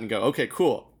take that and go, okay,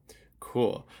 cool.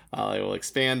 I will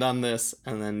expand on this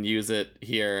and then use it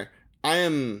here. I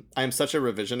am such a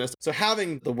revisionist. So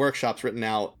having the workshops written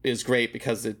out is great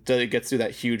because it gets through that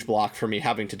huge block for me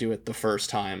having to do it the first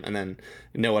time and then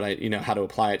know how to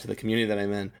apply it to the community that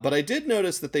I'm in. But I did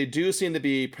notice that they do seem to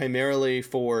be primarily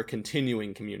for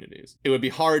continuing communities. It would be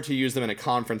hard to use them in a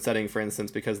conference setting, for instance,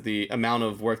 because the amount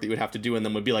of work that you would have to do in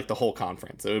them would be like the whole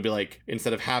conference. It would be like,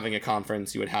 instead of having a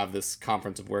conference, you would have this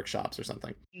conference of workshops or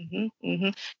something.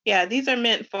 Yeah, these are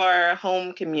meant for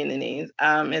home communities.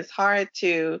 It's hard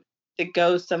to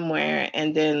go somewhere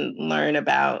and then learn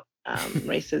about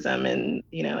racism and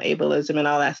ableism and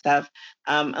all that stuff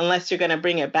unless you're going to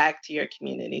bring it back to your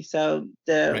community. So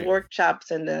the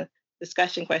workshops and the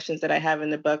discussion questions that I have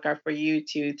in the book are for you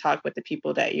to talk with the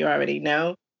people that you already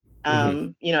know.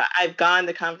 I've gone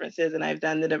to conferences and I've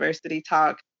done the diversity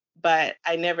talk, but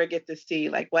I never get to see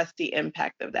like what's the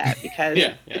impact of that because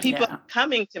the people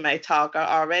coming to my talk are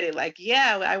already like,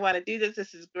 I want to do this.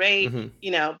 This is great,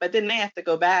 but then they have to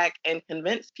go back and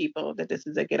convince people that this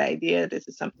is a good idea. This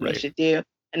is something they should do.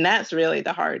 And that's really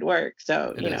the hard work.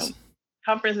 So,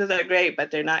 conferences are great,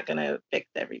 but they're not going to fix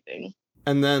everything.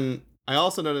 And then I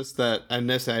also noticed that, I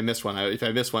missed one. If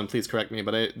I missed one, please correct me.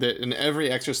 But in every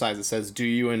exercise, it says, do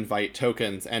you invite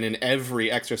tokens? And in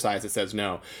every exercise, it says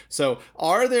no. So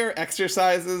are there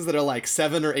exercises that are like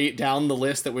 7 or 8 down the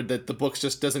list that the book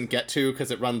just doesn't get to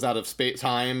because it runs out of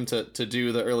time to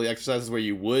do the early exercises where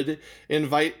you would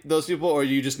invite those people? Or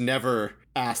you just never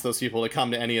ask those people to come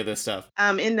to any of this stuff?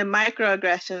 In the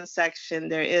microaggressions section,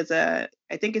 there is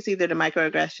I think it's either the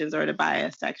microaggressions or the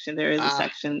bias section. There is a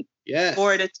section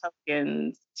for the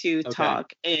tokens to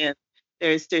talk. And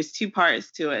there's 2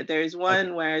 parts to it. There's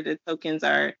one where the tokens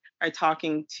are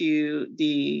talking to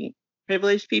the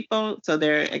privileged people. So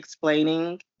they're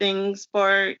explaining things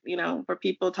for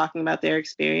people, talking about their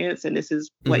experience. And this is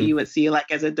what you would see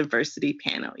like as a diversity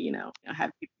panel,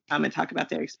 have people come and talk about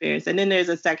their experience. And then there's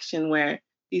a section where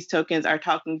these tokens are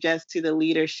talking just to the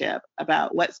leadership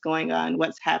about what's going on,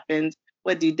 what's happened,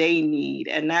 what do they need?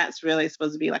 And that's really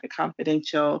supposed to be like a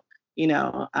confidential,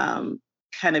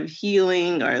 kind of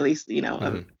healing, or at least,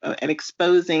 an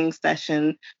exposing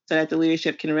session so that the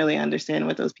leadership can really understand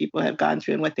what those people have gone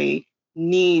through and what they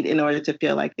need in order to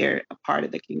feel like they're a part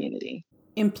of the community.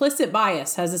 Implicit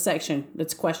Bias has a section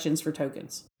that's questions for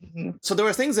tokens. So there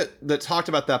were things that talked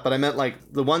about that, but I meant like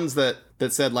the ones that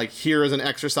said like, here is an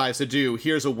exercise to do,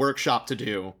 here's a workshop to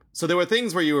do. So there were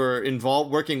things where you were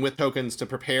involved working with tokens to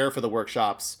prepare for the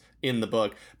workshops in the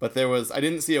book, but I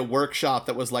didn't see a workshop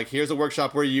that was like, here's a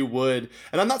workshop where you would,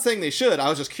 and I'm not saying they should, I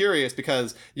was just curious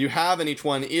because you have in each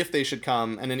one if they should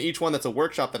come, and in each one that's a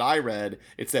workshop that I read,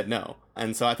 it said no.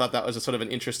 And so I thought that was just sort of an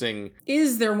interesting...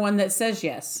 Is there one that says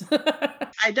yes?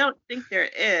 I don't think there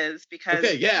is, because...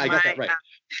 Okay, yeah, I got that right.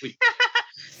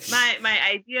 My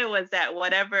idea was that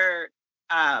whatever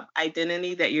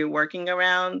identity that you're working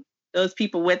around, those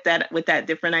people with that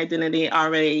different identity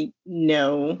already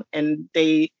know, and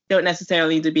they don't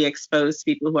necessarily need to be exposed to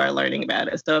people who are learning about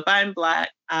it. So if I'm Black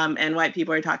and white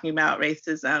people are talking about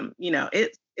racism,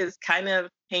 it's kind of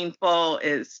painful.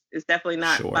 It's definitely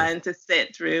not fun to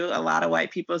sit through. A lot of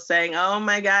white people saying, "Oh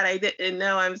my God, I didn't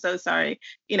know. I'm so sorry."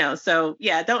 So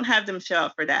yeah, don't have them show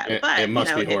up for that. It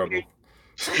must be horrible.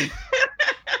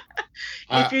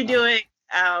 If you're doing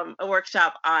a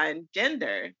workshop on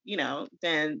gender,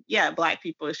 then yeah, Black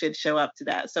people should show up to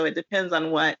that. So it depends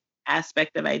on what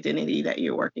aspect of identity that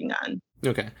you're working on.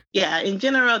 Okay. Yeah, in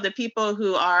general, the people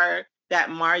who are that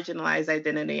marginalized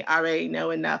identity already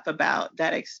know enough about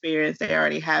that experience. They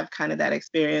already have kind of that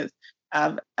experience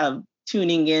of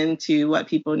tuning into what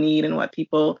people need and what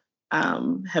people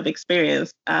have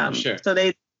experienced. Sure. So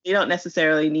they don't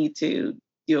necessarily need to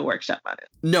do a workshop on it.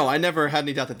 No, I never had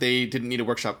any doubt that they didn't need a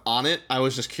workshop on it. I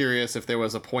was just curious if there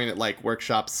was a point at like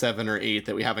workshop 7 or 8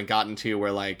 that we haven't gotten to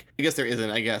where like, I guess there isn't,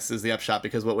 I guess is the upshot,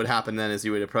 because what would happen then is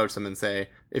you would approach them and say,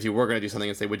 if you were going to do something,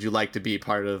 and say, would you like to be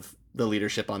part of the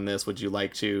leadership on this? Would you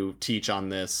like to teach on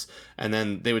this? And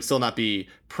then they would still not be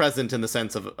present in the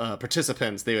sense of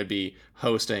participants. They would be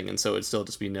hosting. And so it would still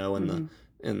just be no in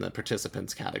the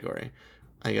participants category.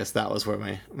 I guess that was where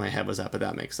my head was at, but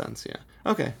that makes sense. Yeah.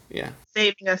 Okay. Yeah.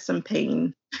 Saving us some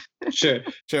pain. Sure.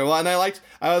 Well, and I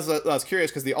was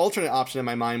curious because the alternate option in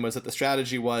my mind was that the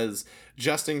strategy was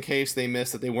just in case they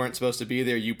missed that they weren't supposed to be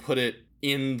there, you put it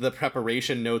in the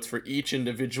preparation notes for each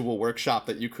individual workshop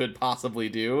that you could possibly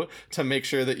do to make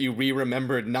sure that you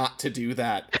remembered not to do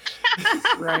that.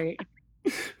 Right.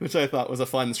 Which I thought was a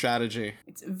fun strategy.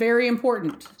 It's very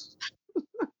important.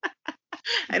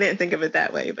 I didn't think of it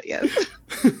that way, but yes.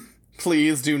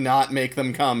 Please do not make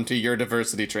them come to your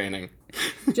diversity training.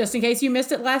 Just in case you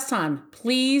missed it last time,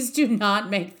 please do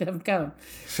not make them come.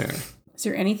 Fair. Is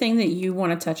there anything that you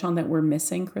want to touch on that we're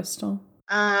missing, Crystal?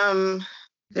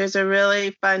 There's a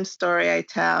really fun story I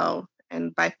tell,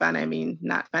 and by fun, I mean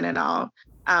not fun at all,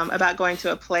 about going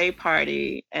to a play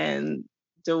party and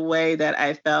the way that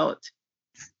I felt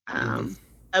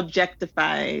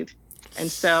objectified. And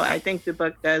so I think the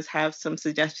book does have some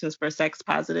suggestions for sex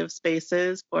positive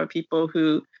spaces for people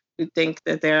who think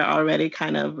that they're already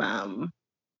kind of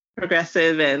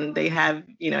progressive and they have,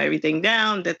 everything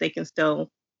down, that they can still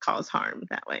cause harm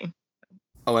that way.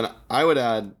 Oh, and I would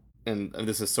add, and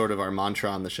this is sort of our mantra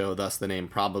on the show, thus the name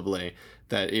probably,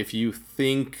 that if you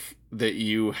think that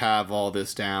you have all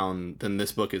this down, then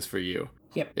this book is for you.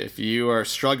 Yep. If you are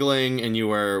struggling and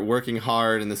you are working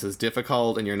hard and this is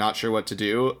difficult and you're not sure what to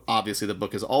do, obviously the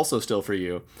book is also still for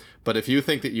you. But if you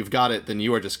think that you've got it, then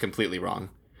you are just completely wrong.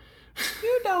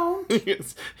 You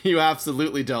don't. You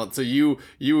absolutely don't. So you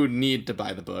need to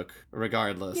buy the book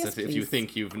regardless. Yes, if you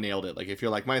think you've nailed it. Like if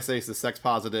you're like, my space is sex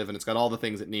positive and it's got all the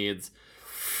things it needs.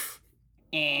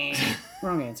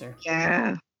 Wrong answer.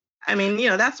 Yeah. I mean,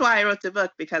 that's why I wrote the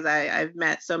book, because I've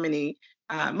met so many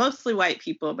mostly white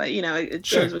people, but it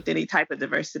goes with any type of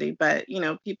diversity. But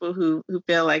people who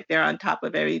feel like they're on top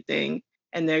of everything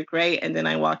and they're great, and then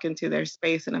I walk into their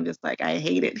space and I'm just like, I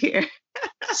hate it here.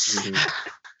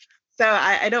 So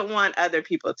I don't want other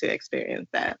people to experience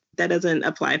that. That doesn't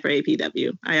apply for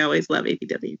APW. I always love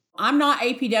APW. I'm not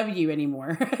APW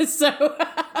anymore, so.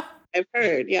 I've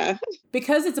heard, yeah.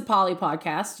 Because it's a poly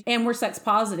podcast and we're sex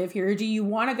positive here, do you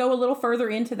want to go a little further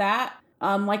into that?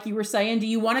 Like you were saying, do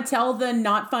you want to tell the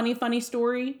not funny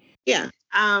story? Yeah.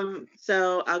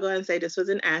 So I'll go ahead and say this was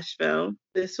in Asheville.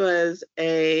 This was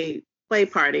a play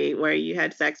party where you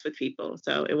had sex with people.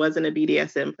 So it wasn't a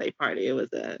BDSM play party. It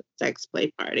was a sex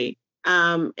play party.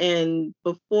 And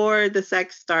before the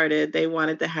sex started, they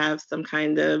wanted to have some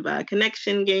kind of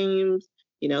connection games,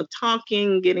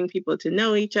 talking, getting people to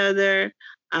know each other.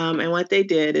 And what they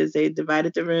did is they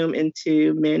divided the room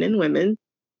into men and women.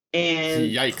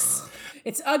 And yikes.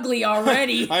 It's ugly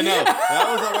already. I know. That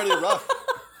was already rough.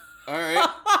 All right.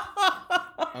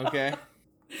 Okay.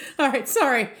 All right.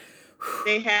 Sorry.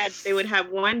 They would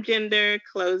have one gender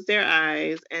close their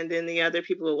eyes, and then the other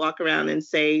people would walk around and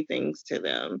say things to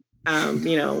them,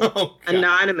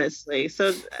 anonymously.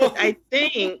 So I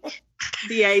think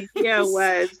the idea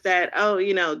was that,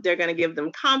 they're going to give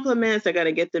them compliments, they're going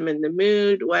to get them in the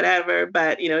mood, whatever.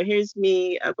 But, here's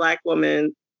me, a Black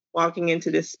woman, walking into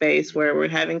this space where we're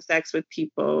having sex with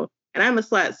people. And I'm a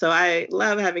slut, so I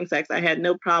love having sex. I had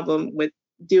no problem with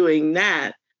doing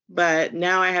that. But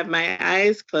now I have my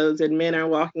eyes closed and men are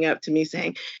walking up to me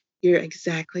saying, "You're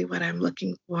exactly what I'm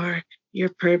looking for.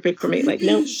 You're perfect for me." Like,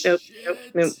 nope, nope, nope,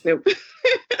 nope, nope.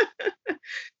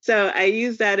 So I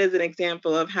use that as an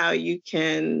example of how you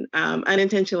can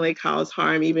unintentionally cause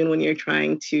harm, even when you're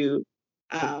trying to,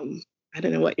 I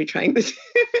don't know what you're trying to do,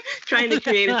 trying to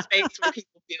create a space where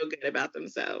people feel good about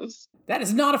themselves. That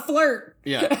is not a flirt.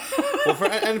 Yeah. Well, for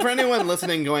anyone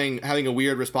listening, having a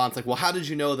weird response, like, well, how did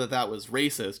you know that was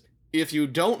racist? If you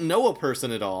don't know a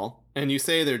person at all, and you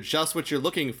say they're just what you're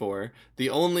looking for, the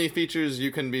only features you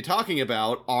can be talking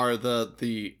about are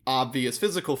the obvious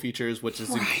physical features, which is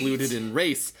included in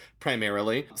race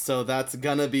primarily. So that's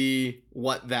gonna be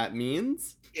what that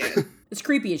means. Yeah. It's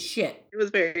creepy as shit. It was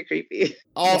very creepy.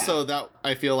 Also, that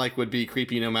I feel like would be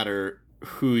creepy no matter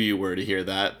who you were to hear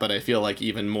that, but I feel like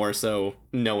even more so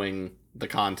knowing the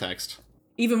context.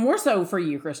 Even more so for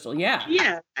you, Crystal. Yeah.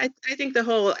 Yeah. I think the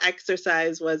whole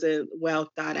exercise wasn't well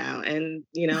thought out. And,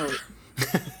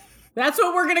 That's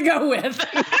what we're going to go with.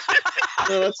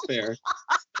 No, that's fair.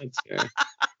 That's fair.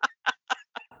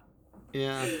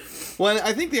 Yeah. Well,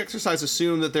 I think the exercise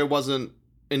assumed that there wasn't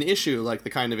an issue like the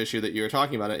kind of issue that you were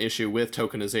talking about, an issue with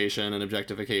tokenization and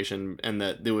objectification, and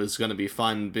that it was going to be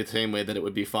fun the same way that it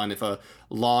would be fun if a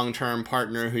long-term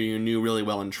partner who you knew really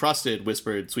well and trusted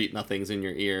whispered sweet nothings in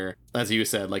your ear. As you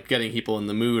said, like getting people in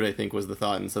the mood, I think, was the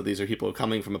thought. And so these are people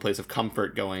coming from a place of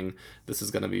comfort going, this is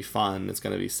going to be fun, it's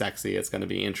going to be sexy, it's going to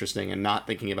be interesting, and not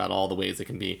thinking about all the ways it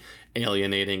can be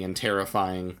alienating and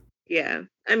terrifying. Yeah.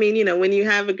 I mean, when you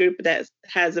have a group that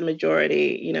has a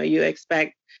majority, you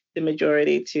expect the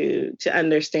majority to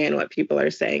understand what people are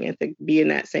saying and to be in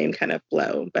that same kind of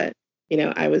flow. But,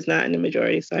 I was not in the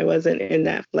majority, so I wasn't in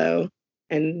that flow.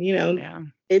 And,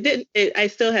 I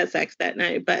still had sex that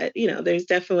night, but, there's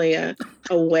definitely a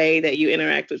way that you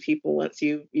interact with people once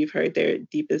you've heard their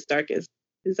deepest, darkest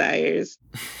desires.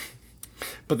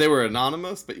 But they were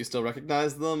anonymous, but you still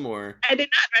recognized them, or? I did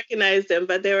not recognize them,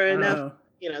 but there were enough.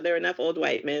 There were enough old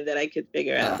white men that I could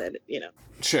figure out that,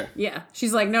 Sure. Yeah.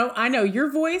 She's like, no, I know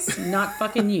your voice, not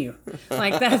fucking you.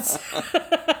 Like, that's...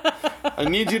 I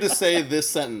need you to say this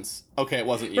sentence. Okay, it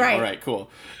wasn't you. Right. All right,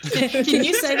 cool. Can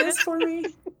you say this for me?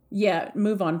 Yeah,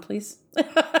 move on, please.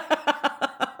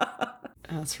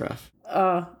 That's rough.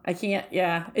 I can't,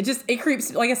 yeah. It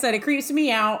creeps, like I said, it creeps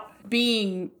me out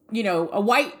being, a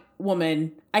white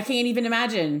woman. I can't even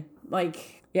imagine.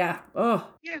 Like, yeah. Oh.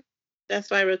 Yeah, that's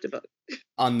why I wrote the book.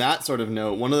 On that sort of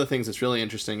note, one of the things that's really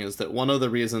interesting is that one of the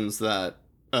reasons that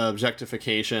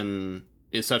objectification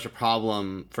is such a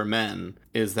problem for men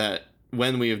is that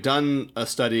when we have done a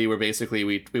study where basically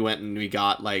we went and we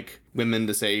got like women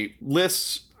to say,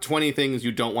 list 20 things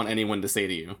you don't want anyone to say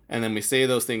to you. And then we say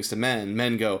those things to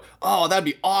men go, oh, that'd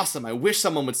be awesome. I wish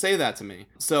someone would say that to me.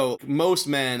 So most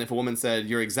men, if a woman said,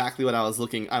 you're exactly what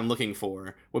I'm looking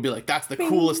for, would be like, that's the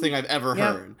coolest thing I've ever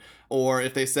heard. Or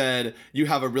if they said, you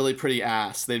have a really pretty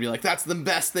ass, they'd be like, that's the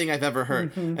best thing I've ever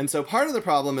heard. Mm-hmm. And so part of the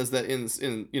problem is that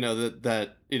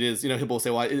that it is, people will say,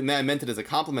 well, I meant it as a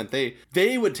compliment.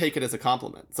 They would take it as a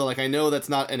compliment. So like, I know that's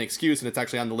not an excuse, and it's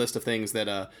actually on the list of things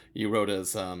that you wrote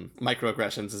as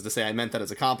microaggressions, is to say, I meant that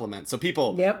as a compliment. So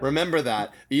people remember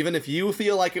that, even if you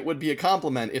feel like it would be a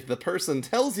compliment, if the person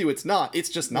tells you it's not, it's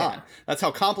just not. Yeah. That's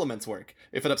how compliments work.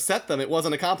 If it upset them, it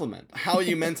wasn't a compliment. How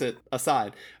you meant it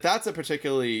aside. That's a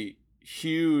particularly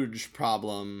huge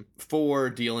problem for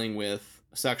dealing with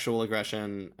sexual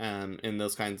aggression in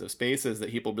those kinds of spaces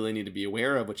that people really need to be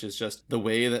aware of, which is just the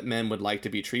way that men would like to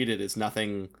be treated is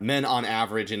nothing, men on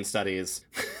average in studies,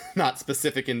 not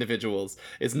specific individuals,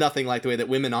 is nothing like the way that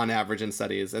women on average in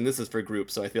studies, and this is for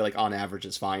groups, so I feel like on average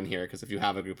is fine here, because if you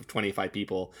have a group of 25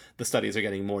 people, the studies are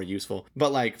getting more useful.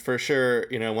 But like, for sure,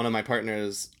 one of my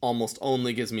partners almost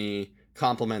only gives me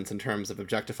compliments in terms of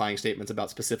objectifying statements about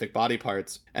specific body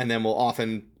parts, and then will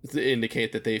often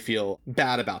indicate that they feel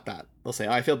bad about that. They'll say,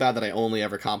 I feel bad that I only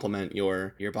ever compliment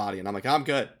your body. And I'm like, I'm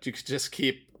good. You just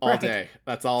keep all day.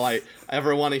 That's all I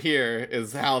ever want to hear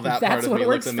is how that part of me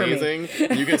looks amazing.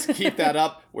 You just keep that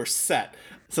up. We're set.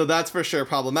 So that's for sure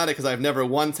problematic, because I've never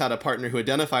once had a partner who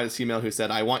identified as female who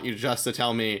said, I want you just to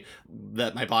tell me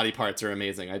that my body parts are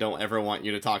amazing. I don't ever want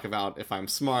you to talk about if I'm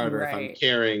smart or if I'm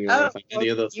caring or if I'm any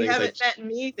of those things. You haven't met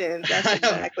me, then that's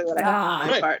exactly what I have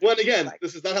with my partner. Well, again,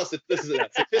 this is not how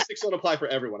statistics don't apply for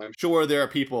everyone. I'm sure there are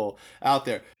people out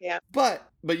there. Yeah. But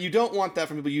you don't want that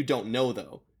from people you don't know,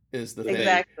 though. is the thing.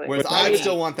 Exactly. Whereas Right. I'd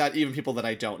still want that even people that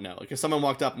I don't know. Like if someone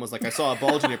walked up and was like, I saw a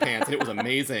bulge in your pants and it was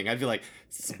amazing, I'd be like,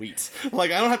 sweet.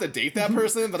 Like I don't have to date that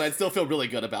person, but I'd still feel really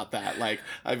good about that. Like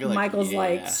I'd be like, Michael's yeah.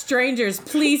 like, strangers,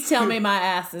 please tell me my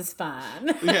ass is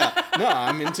fine. Yeah, no,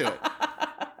 I'm into it.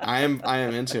 I am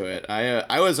into it.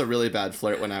 I was a really bad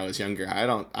flirt when I was younger.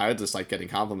 I just like getting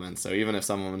compliments. So even if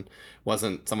someone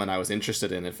wasn't someone I was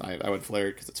interested in, if I would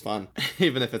flirt because it's fun.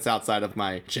 Even if it's outside of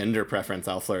my gender preference,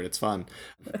 I'll flirt. It's fun.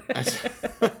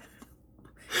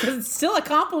 It's still a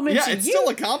compliment Yeah, to it's you. still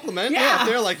a compliment. Yeah. Yeah. If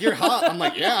they're like, you're hot, I'm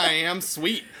like, yeah, I am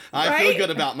sweet. I feel Right?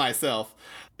 good about myself.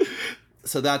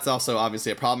 So that's also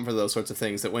obviously a problem for those sorts of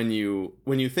things, that when you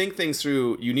think things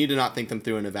through, you need to not think them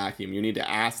through in a vacuum. You need to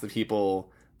ask the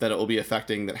people that it will be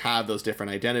affecting that have those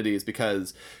different identities,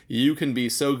 because you can be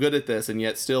so good at this and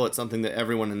yet still it's something that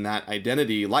everyone in that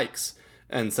identity likes.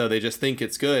 And so they just think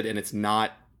it's good and it's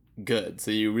not good.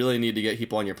 So you really need to get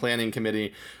people on your planning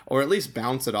committee, or at least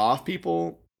bounce it off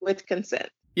people. With consent.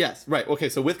 Yes, right. Okay,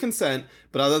 so with consent,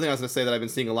 but other thing I was going to say that I've been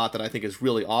seeing a lot that I think is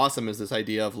really awesome is this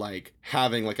idea of like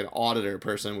having like an auditor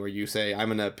person where you say, I'm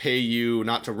going to pay you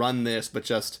not to run this, but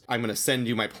just I'm going to send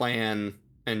you my plan,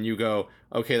 and you go,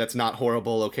 okay, that's not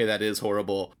horrible. Okay, that is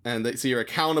horrible. And so you're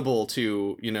accountable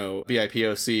to,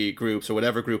 BIPOC groups or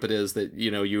whatever group it is that,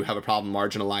 you have a problem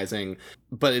marginalizing.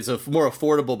 But it's more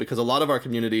affordable because a lot of our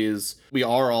communities, we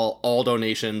are all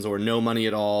donations or no money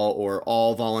at all or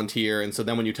all volunteer. And so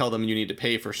then when you tell them you need to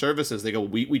pay for services, they go,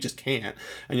 we just can't.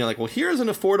 And you're like, well, here's an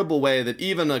affordable way that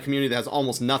even a community that has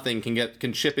almost nothing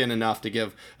can chip in enough to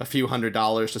give a few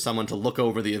 $100s to someone to look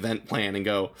over the event plan and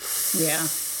go, Yeah.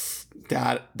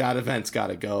 that event's got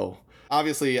to go.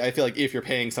 Obviously, I feel like if you're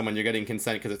paying someone, you're getting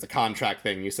consent because it's a contract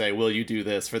thing. You say, will you do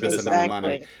this for this amount of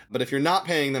money? But if you're not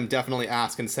paying them, definitely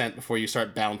ask consent before you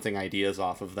start bouncing ideas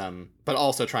off of them, but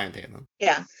also try and pay them.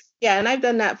 Yeah. Yeah. And I've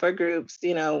done that for groups,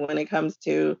 when it comes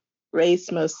to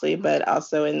race mostly, but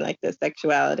also in like the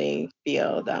sexuality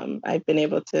field. I've been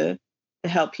able to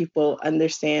help people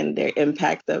understand their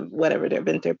impact of whatever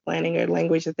event they're planning or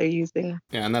language that they're using.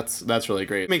 Yeah, and that's really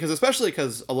great. I mean, especially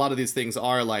because a lot of these things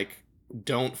are like,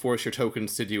 don't force your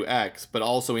tokens to do X, but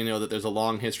also we know that there's a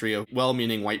long history of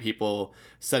well-meaning white people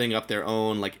setting up their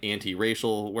own like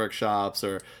anti-racial workshops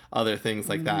or other things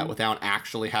like that without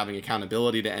actually having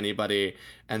accountability to anybody,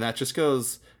 and that just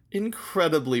goes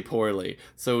incredibly poorly.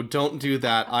 So don't do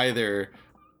that either.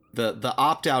 The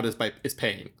opt-out is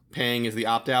paying. Paying is the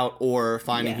opt-out, or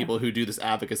finding people who do this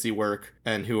advocacy work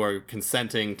and who are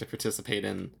consenting to participate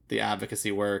in the advocacy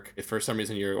work if for some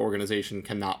reason your organization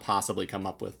cannot possibly come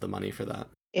up with the money for that.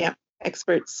 Yeah,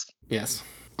 experts. Yes.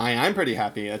 I'm pretty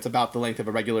happy. It's about the length of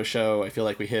a regular show. I feel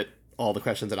like we hit all the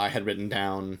questions that I had written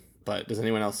down, but does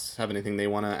anyone else have anything they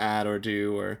want to add or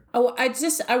do? Or I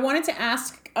wanted to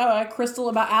ask Crystal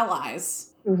about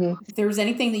allies. Mm-hmm. If there was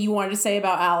anything that you wanted to say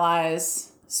about allies,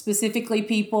 specifically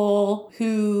people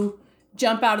who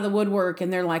jump out of the woodwork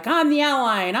and they're like, I'm the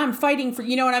ally and I'm fighting for,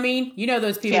 you know what I mean? You know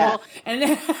those people. Yeah.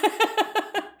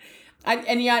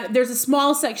 And there's a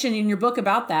small section in your book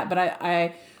about that,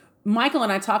 but Michael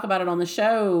and I talk about it on the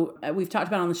show. We've talked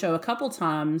about it on the show a couple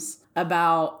times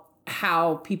about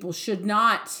how people should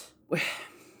not,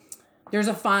 there's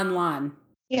a fine line.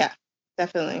 Yeah,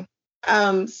 definitely.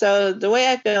 So the way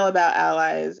I feel about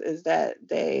allies is that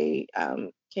they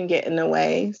can get in the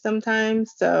way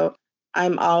sometimes. So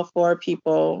I'm all for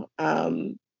people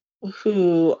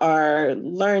who are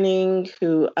learning,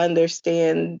 who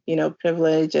understand,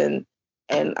 privilege and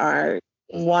are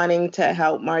wanting to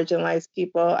help marginalized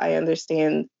people. I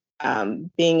understand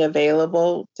being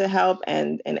available to help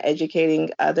and educating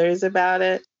others about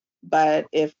it. But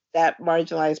if that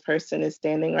marginalized person is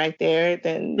standing right there,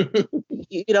 then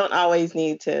you don't always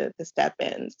need to step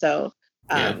in. So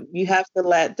you have to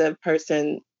let the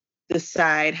person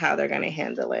decide how they're going to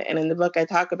handle it. And in the book, I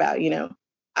talk about,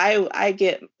 I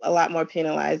get a lot more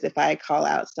penalized if I call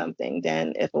out something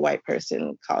than if a white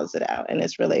person calls it out and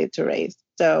it's related to race.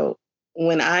 So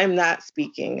when I'm not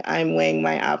speaking, I'm weighing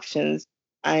my options.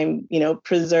 I'm,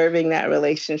 preserving that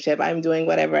relationship. I'm doing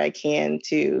whatever I can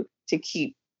to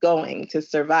keep going, to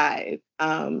survive.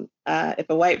 If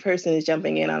a white person is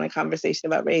jumping in on a conversation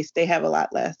about race, they have a lot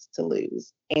less to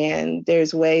lose. And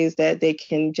there's ways that they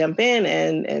can jump in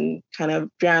and kind of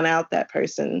drown out that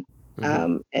person,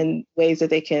 and ways that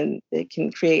they can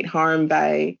create harm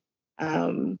by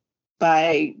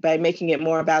making it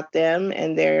more about them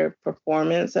and their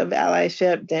performance of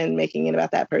allyship than making it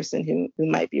about that person who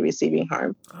might be receiving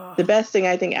harm. The best thing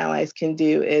I think allies can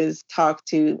do is talk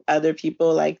to other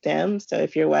people like them. So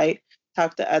if you're white,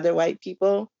 talk to other white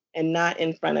people and not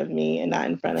in front of me and not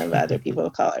in front of other people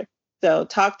of color. So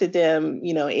talk to them,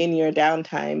 in your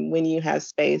downtime when you have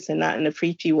space, and not in a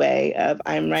preachy way of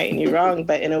I'm right and you're wrong,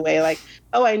 but in a way like,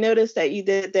 oh, I noticed that you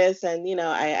did this, and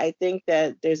I think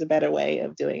that there's a better way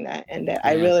of doing that, and that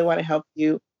I really want to help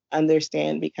you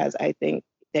understand, because I think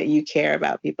that you care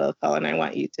about people of color, and I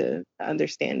want you to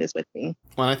understand this with me.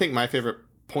 Well, I think my favorite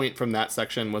point from that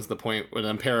section was the point when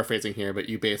I'm paraphrasing here, but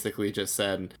you basically just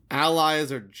said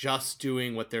allies are just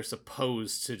doing what they're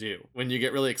supposed to do. When you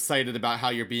get really excited about how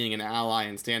you're being an ally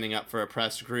and standing up for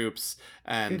oppressed groups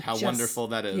and how wonderful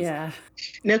that is. Yeah.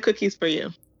 No cookies for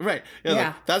you. Right.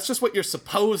 Like, that's just what you're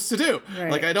supposed to do.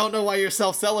 Right. Like, I don't know why you're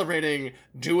self-celebrating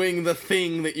doing the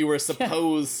thing that you were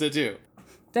supposed to do.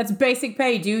 That's basic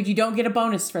pay, dude. You don't get a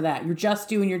bonus for that. You're just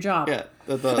doing your job. Yeah.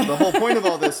 The whole point of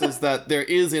all this is that there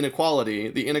is inequality.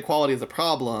 The inequality is a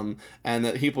problem, and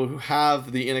that people who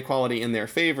have the inequality in their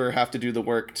favor have to do the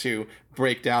work to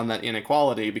break down that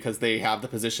inequality, because they have the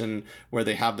position where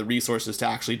they have the resources to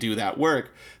actually do that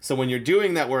work. So when you're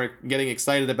doing that work, getting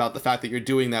excited about the fact that you're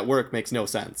doing that work makes no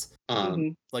sense.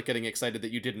 Like getting excited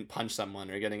that you didn't punch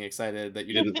someone, or getting excited that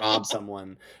you didn't rob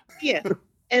someone. Yeah.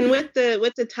 And with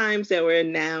the times that we're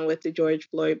in now, with the George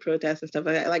Floyd protests and stuff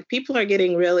like that, like people are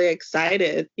getting really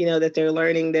excited, that they're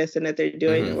learning this and that they're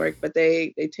doing the work, but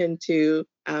they tend to,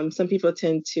 some people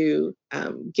tend to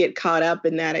get caught up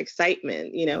in that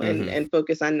excitement, and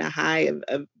focus on the high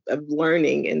of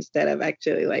learning instead of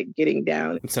actually like getting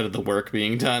down. Instead of the work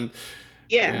being done.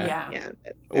 Yeah.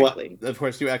 Exactly. Well, of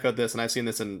course, you echoed this, and I've seen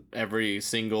this in every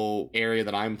single area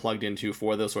that I'm plugged into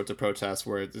for those sorts of protests,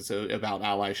 where it's about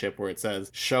allyship, where it says,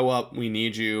 show up, we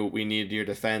need you, we need your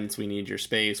defense, we need your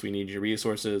space, we need your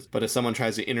resources. But if someone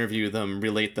tries to interview them,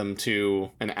 relate them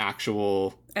to an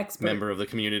actual member of the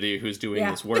community who's doing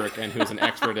this work and who's an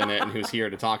expert in it and who's here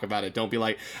to talk about it, don't be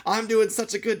like, I'm doing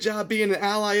such a good job being an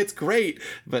ally, it's great.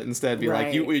 But instead be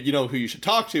like, you know who you should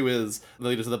talk to is the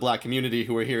leaders of the Black community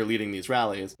who are here leading these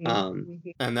rallies.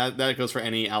 And that goes for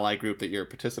any ally group that you're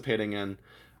participating in.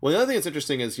 Well, the other thing that's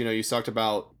interesting is, you talked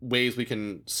about ways we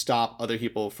can stop other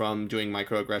people from doing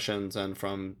microaggressions and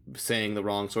from saying the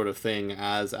wrong sort of thing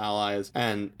as allies.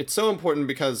 And it's so important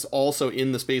because also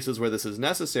in the spaces where this is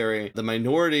necessary, the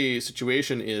minority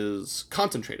situation is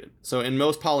concentrated. So in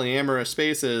most polyamorous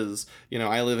spaces,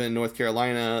 I live in North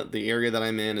Carolina. The area that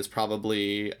I'm in is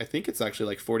probably, I think it's actually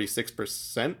like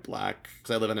 46% Black,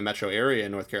 because I live in a metro area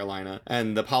in North Carolina.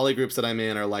 And the poly groups that I'm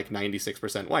in are like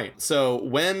 96% white. So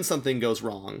when something goes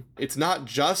wrong, it's not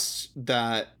just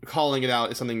that calling it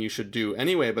out is something you should do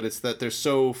anyway, but it's that there's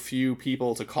so few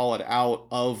people to call it out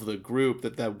of the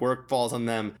group that work falls on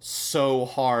them so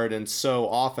hard and so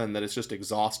often that it's just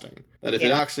exhausting. That if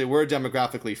it actually were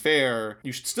demographically fair,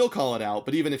 you should still call it out,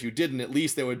 but even if you didn't, at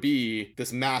least there would be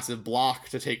this massive block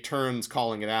to take turns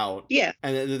calling it out. Yeah.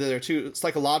 And there are two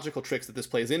psychological tricks that this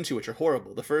plays into, which are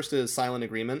horrible. The first is silent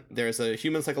agreement. There's a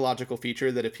human psychological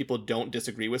feature that if people don't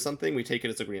disagree with something, we take it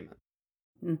as agreement.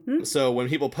 So when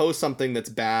people post something that's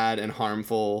bad and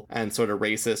harmful and sort of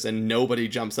racist and nobody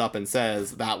jumps up and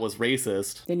says that was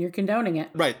racist, then you're condoning it.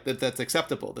 Right, that's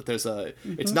acceptable. That there's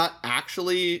it's not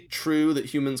actually true that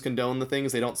humans condone the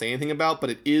things they don't say anything about,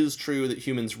 but it is true that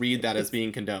humans read that as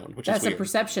being condoned, which is weird. That's a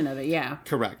perception of it, yeah.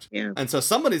 Correct. Yeah. And so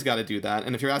somebody's got to do that.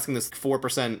 And if you're asking this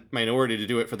 4% minority to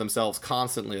do it for themselves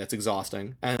constantly, that's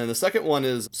exhausting. And then the second one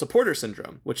is supporter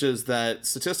syndrome, which is that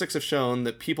statistics have shown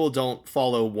that people don't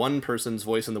follow one person's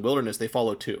voice in the wilderness, they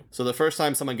follow two. So the first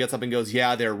time someone gets up and goes,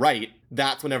 yeah, they're right,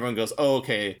 that's when everyone goes, oh,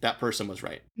 okay, that person was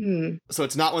right. So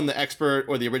it's not when the expert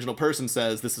or the original person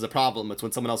says this is a problem, it's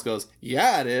when someone else goes,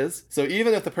 yeah, it is. So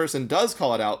even if the person does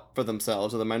call it out for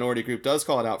themselves, or the minority group does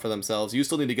call it out for themselves, you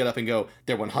still need to get up and go,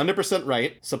 they're 100%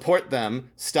 right, support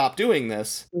them, stop doing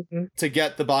this, to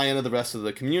get the buy-in of the rest of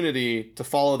the community to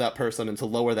follow that person and to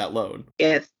lower that load.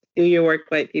 Yes, do your work,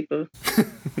 white people.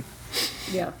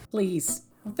 Yeah, please.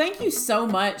 Well, thank you so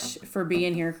much for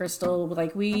being here, Crystal.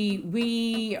 Like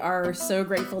we are so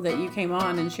grateful that you came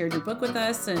on and shared your book with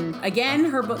us. And again,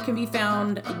 her book can be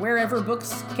found wherever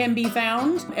books can be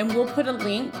found. And we'll put a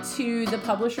link to the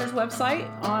publisher's website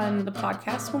on the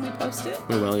podcast when we post it.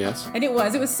 We will, yes. And it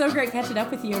was so great catching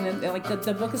up with you. And like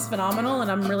the book is phenomenal.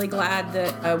 And I'm really glad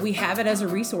that we have it as a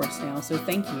resource now. So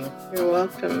thank you. You're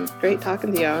welcome. Great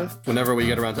talking to y'all. Whenever we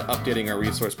get around to updating our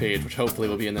resource page, which hopefully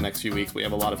will be in the next few weeks, we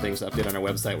have a lot of things to update on our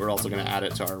website. We're also going to add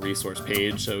it to our resource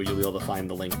page, so you'll be able to find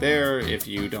the link there if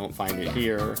you don't find it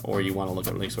here or you want to look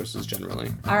at resources generally.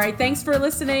 All right, thanks for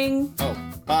listening. Oh,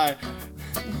 bye.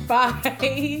 Bye.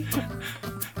 You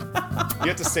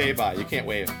have to say bye. You can't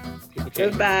wave. People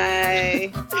can't.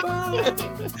 Goodbye.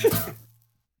 Bye.